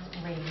nice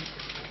read.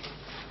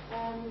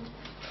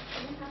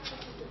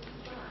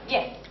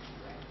 Yes.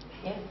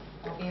 Yes,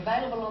 it'll be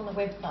available on the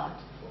website.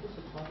 What was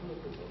the title of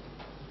the book?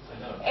 I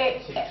know,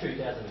 it's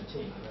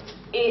 2010.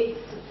 It's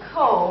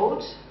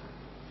called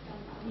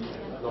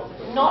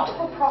Not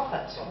for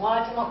Profit,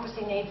 Why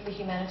Democracy Needs the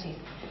Humanities.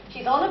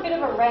 She's on a bit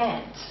of a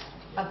rant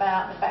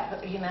about the fact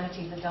that the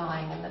humanities are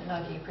dying and that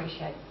nobody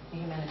appreciates the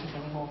humanities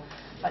anymore.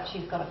 But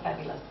she's got a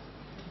fabulous,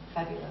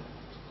 fabulous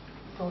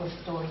sort of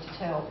story to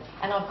tell.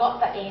 And I've got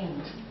the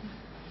end.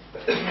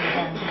 So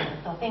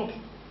I think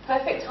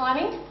perfect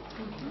timing.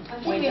 I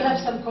think we have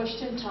some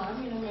question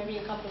time, maybe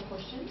a couple of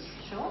questions.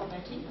 Sure. For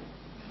Betty.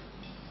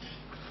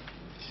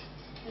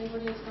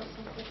 Anybody else got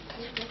some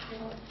questions?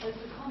 As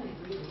a comment,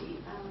 really,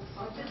 I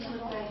just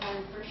want to say how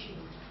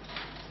refreshing.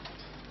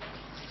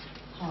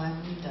 Hi, I'm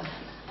Linda.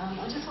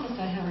 I just want to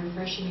say how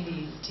refreshing it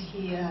is to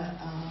hear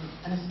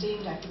an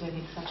esteemed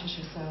academic such as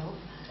yourself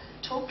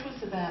talk to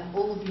us about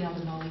all of the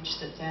other knowledge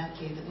that's out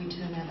there that we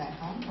turn our back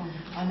on.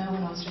 I know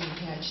when I was doing a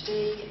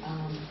PhD,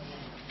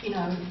 we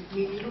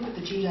look at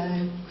the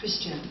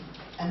Judeo-Christian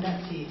and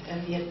that's it,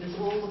 and yet there's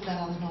all of that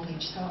other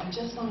knowledge. So I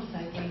just want to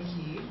say thank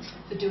you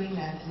for doing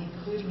that and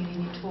including it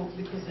in your talk,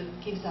 because it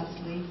gives us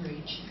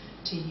leverage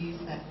to use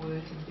that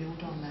work and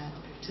build on that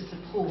to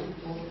support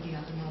all of the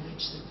other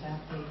knowledge that's out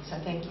there. So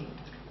thank you.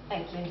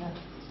 Thanks, Linda.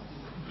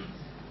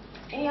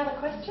 Any other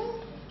questions?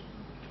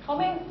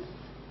 Comments?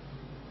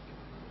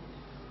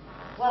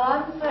 Well,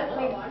 I'm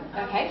certainly...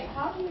 Okay.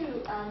 How do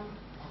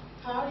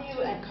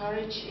you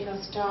encourage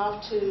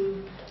staff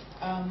to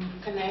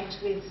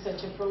connect with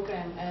such a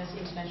program as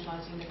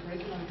internationalizing the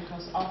curriculum?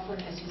 Because often,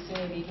 as you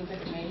say, we look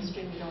at the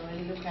mainstream, we don't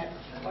really look at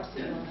what's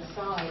on the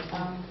side.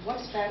 What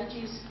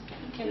strategies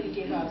can you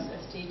give us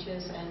as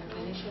teachers and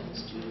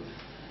clinicians to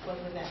work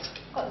with that?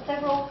 Got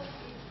several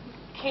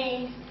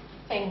key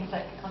things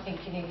that I think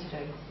you need to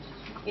do.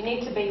 You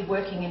need to be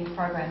working in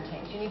program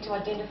teams. You need to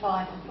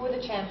identify who are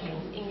the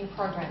champions in your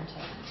program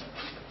team.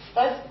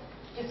 Those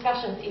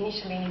discussions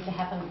initially need to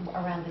happen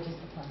around the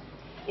discipline.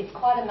 It's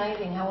quite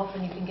amazing how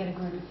often you can get a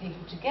group of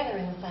people together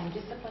in the same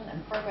discipline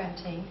and program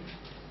team.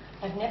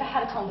 They've never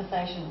had a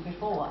conversation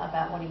before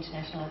about what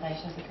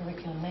internationalisation of the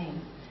curriculum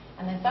means.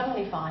 And then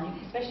suddenly find,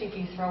 especially if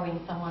you throw in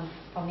someone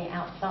from the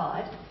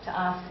outside to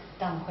ask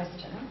dumb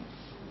questions,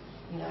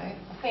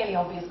 fairly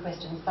obvious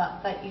questions, but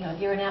that,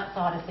 you're an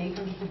outsider, so you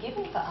can be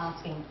forgiven for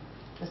asking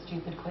the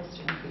stupid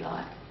question, if you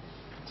like,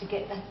 to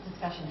get that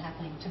discussion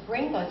happening, to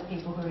bring those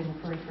people who are in the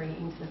periphery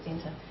into the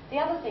centre. The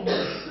other thing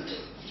is,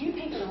 you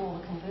people are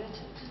all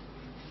converted.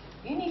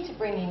 You need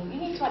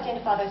to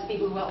identify those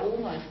people who are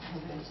almost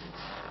converted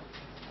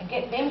and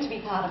get them to be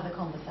part of the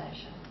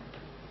conversation.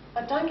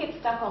 But don't get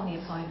stuck on the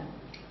opponent.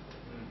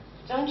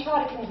 Don't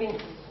try to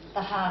convince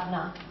the hard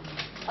nut.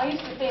 I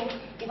used to think,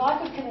 if I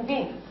could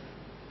convince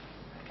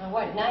I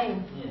won't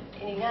name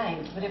any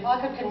names, but if I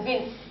could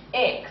convince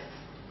X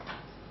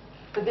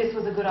that this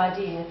was a good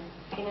idea,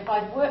 and if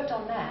I'd worked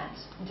on that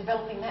and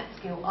developing that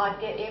skill, I'd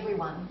get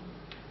everyone.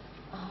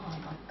 Oh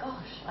my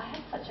gosh, I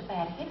had such a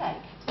bad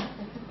headache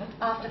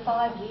after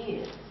 5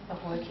 years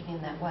of working in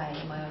that way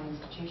in my own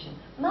institution.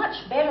 Much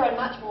better and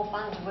much more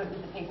fun to work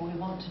with the people who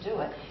want to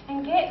do it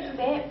and get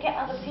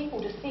other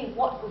people to see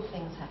what good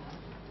things happen.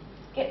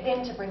 Get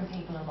them to bring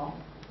people along.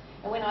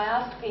 And when I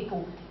asked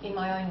people in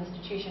my own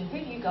institution, who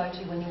do you go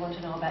to when you want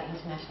to know about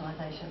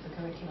internationalisation of the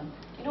curriculum?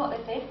 Do you know what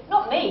they said?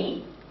 Not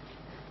me.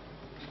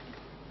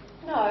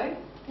 No,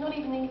 not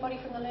even anybody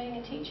from the learning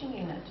and teaching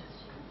unit.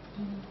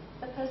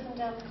 The person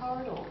down the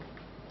corridor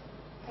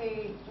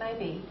who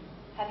maybe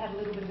had a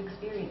little bit of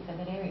experience in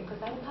that area because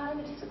they were part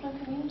of the discipline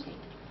community.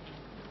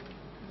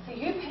 So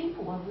you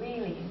people are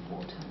really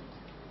important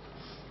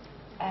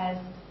as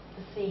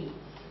the seeds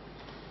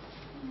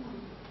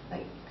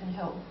that can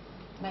help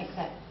make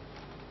that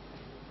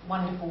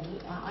wonderful,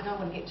 I don't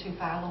want to get too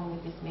far along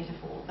with this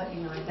metaphor, but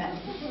you know, that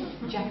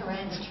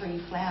jacaranda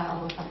tree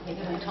flower or something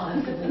at all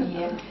times of the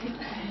year.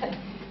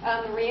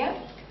 Maria?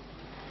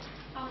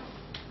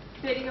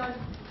 Betty, I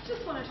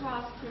just wanted to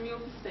ask from your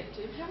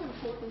perspective, how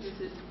important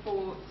is it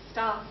for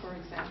staff, for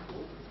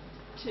example,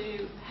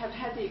 to have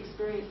had the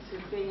experience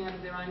of being out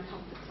of their own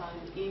comfort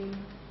zone in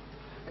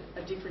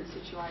a different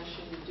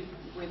situation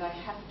where they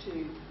have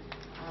to,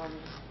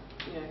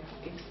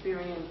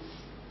 experience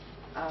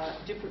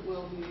different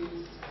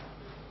worldviews,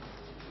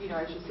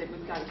 as you said,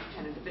 with going to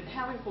Canada. But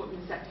how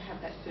important is that to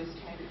have that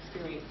first-hand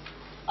experience?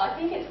 I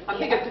think it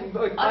can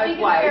go both ways.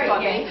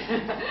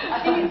 I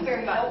think it's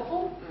very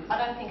helpful. I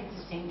don't think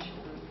it's essential.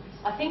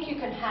 I think you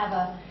can have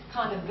a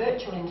kind of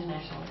virtual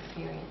international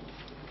experience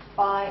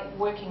by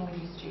working with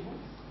your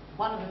students.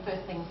 One of the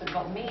first things that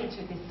got me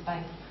into this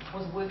space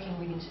was working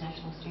with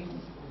international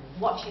students,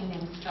 watching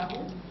them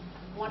struggle,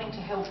 wanting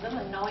to help them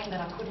and knowing that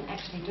I couldn't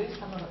actually do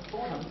some of it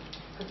for them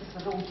because this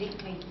was all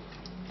deeply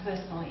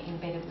personally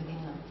embedded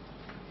within them.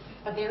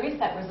 But there is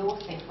that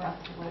resource there for us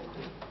to work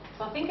with.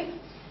 So I think it's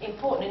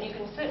important, and you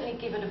can certainly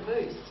give it a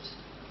boost,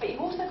 but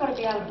you've also got to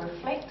be able to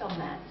reflect on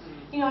that.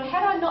 And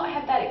had I not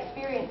had that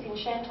experience in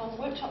Shanton's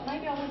workshop,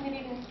 maybe I wouldn't have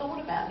even thought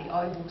about the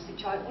oval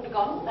situation. I would have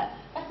gone,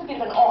 that's a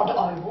bit of an odd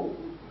oval,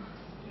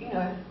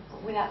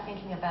 without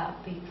thinking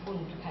about the full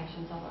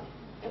implications of it.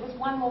 There was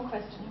one more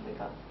question we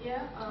got.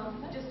 Yeah,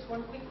 just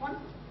one quick one.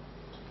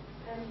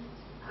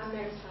 I'm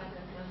Mary Simon,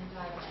 and I'm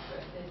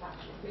director of the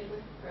Bachelor of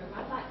Midwifery Programme.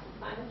 I'd like to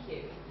thank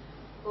you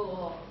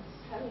for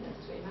telling us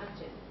to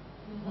imagine,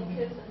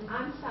 because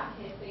I'm sat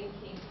here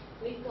thinking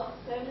we've got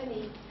so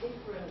many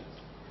different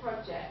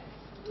projects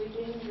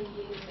within the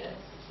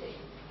university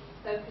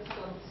focused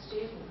on the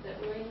student that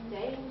we're in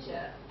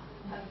danger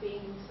of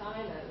being in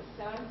silos.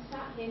 So I'm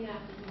sat here now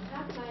thinking,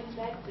 how can I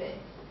embed this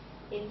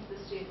into the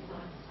student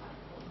life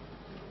cycle?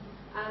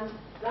 And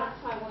that's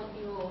why I want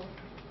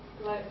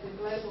the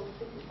global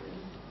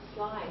citizens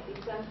slide,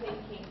 because I'm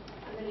thinking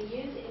I'm going to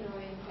use it in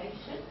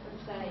orientation and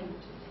say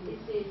this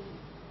is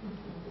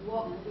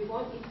what we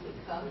want you to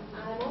become,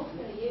 and I'm also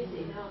going to use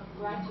it in our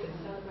graduate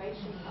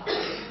celebration party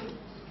to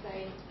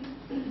say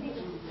this is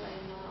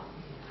playing well.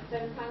 So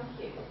thank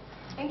you.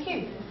 Thank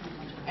you.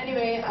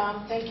 Anyway,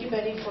 thank you,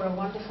 Betty, for a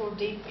wonderful,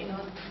 deep,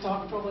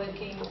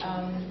 thought-provoking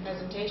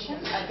presentation.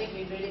 I think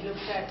we really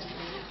looked at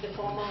the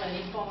formal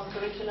and informal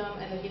curriculum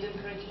and the hidden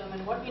curriculum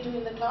and what we do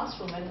in the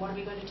classroom and what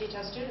we're going to teach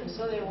our students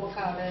so they walk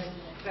out as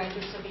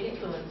graduates of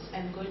influence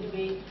and going to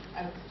be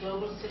a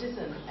global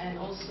citizen and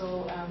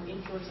also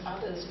influence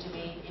others to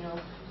be,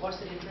 what's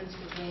the difference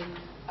between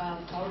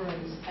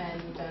tolerance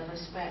and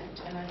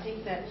respect. And I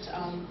think that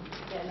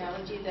the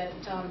analogy that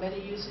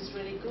Betty used is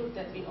really good,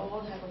 that we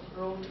all have a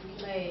role to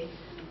play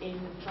in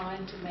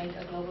trying to make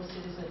a global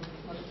citizen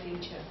for the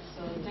future.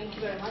 So thank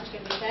you very much.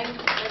 Can we thank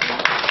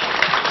everyone?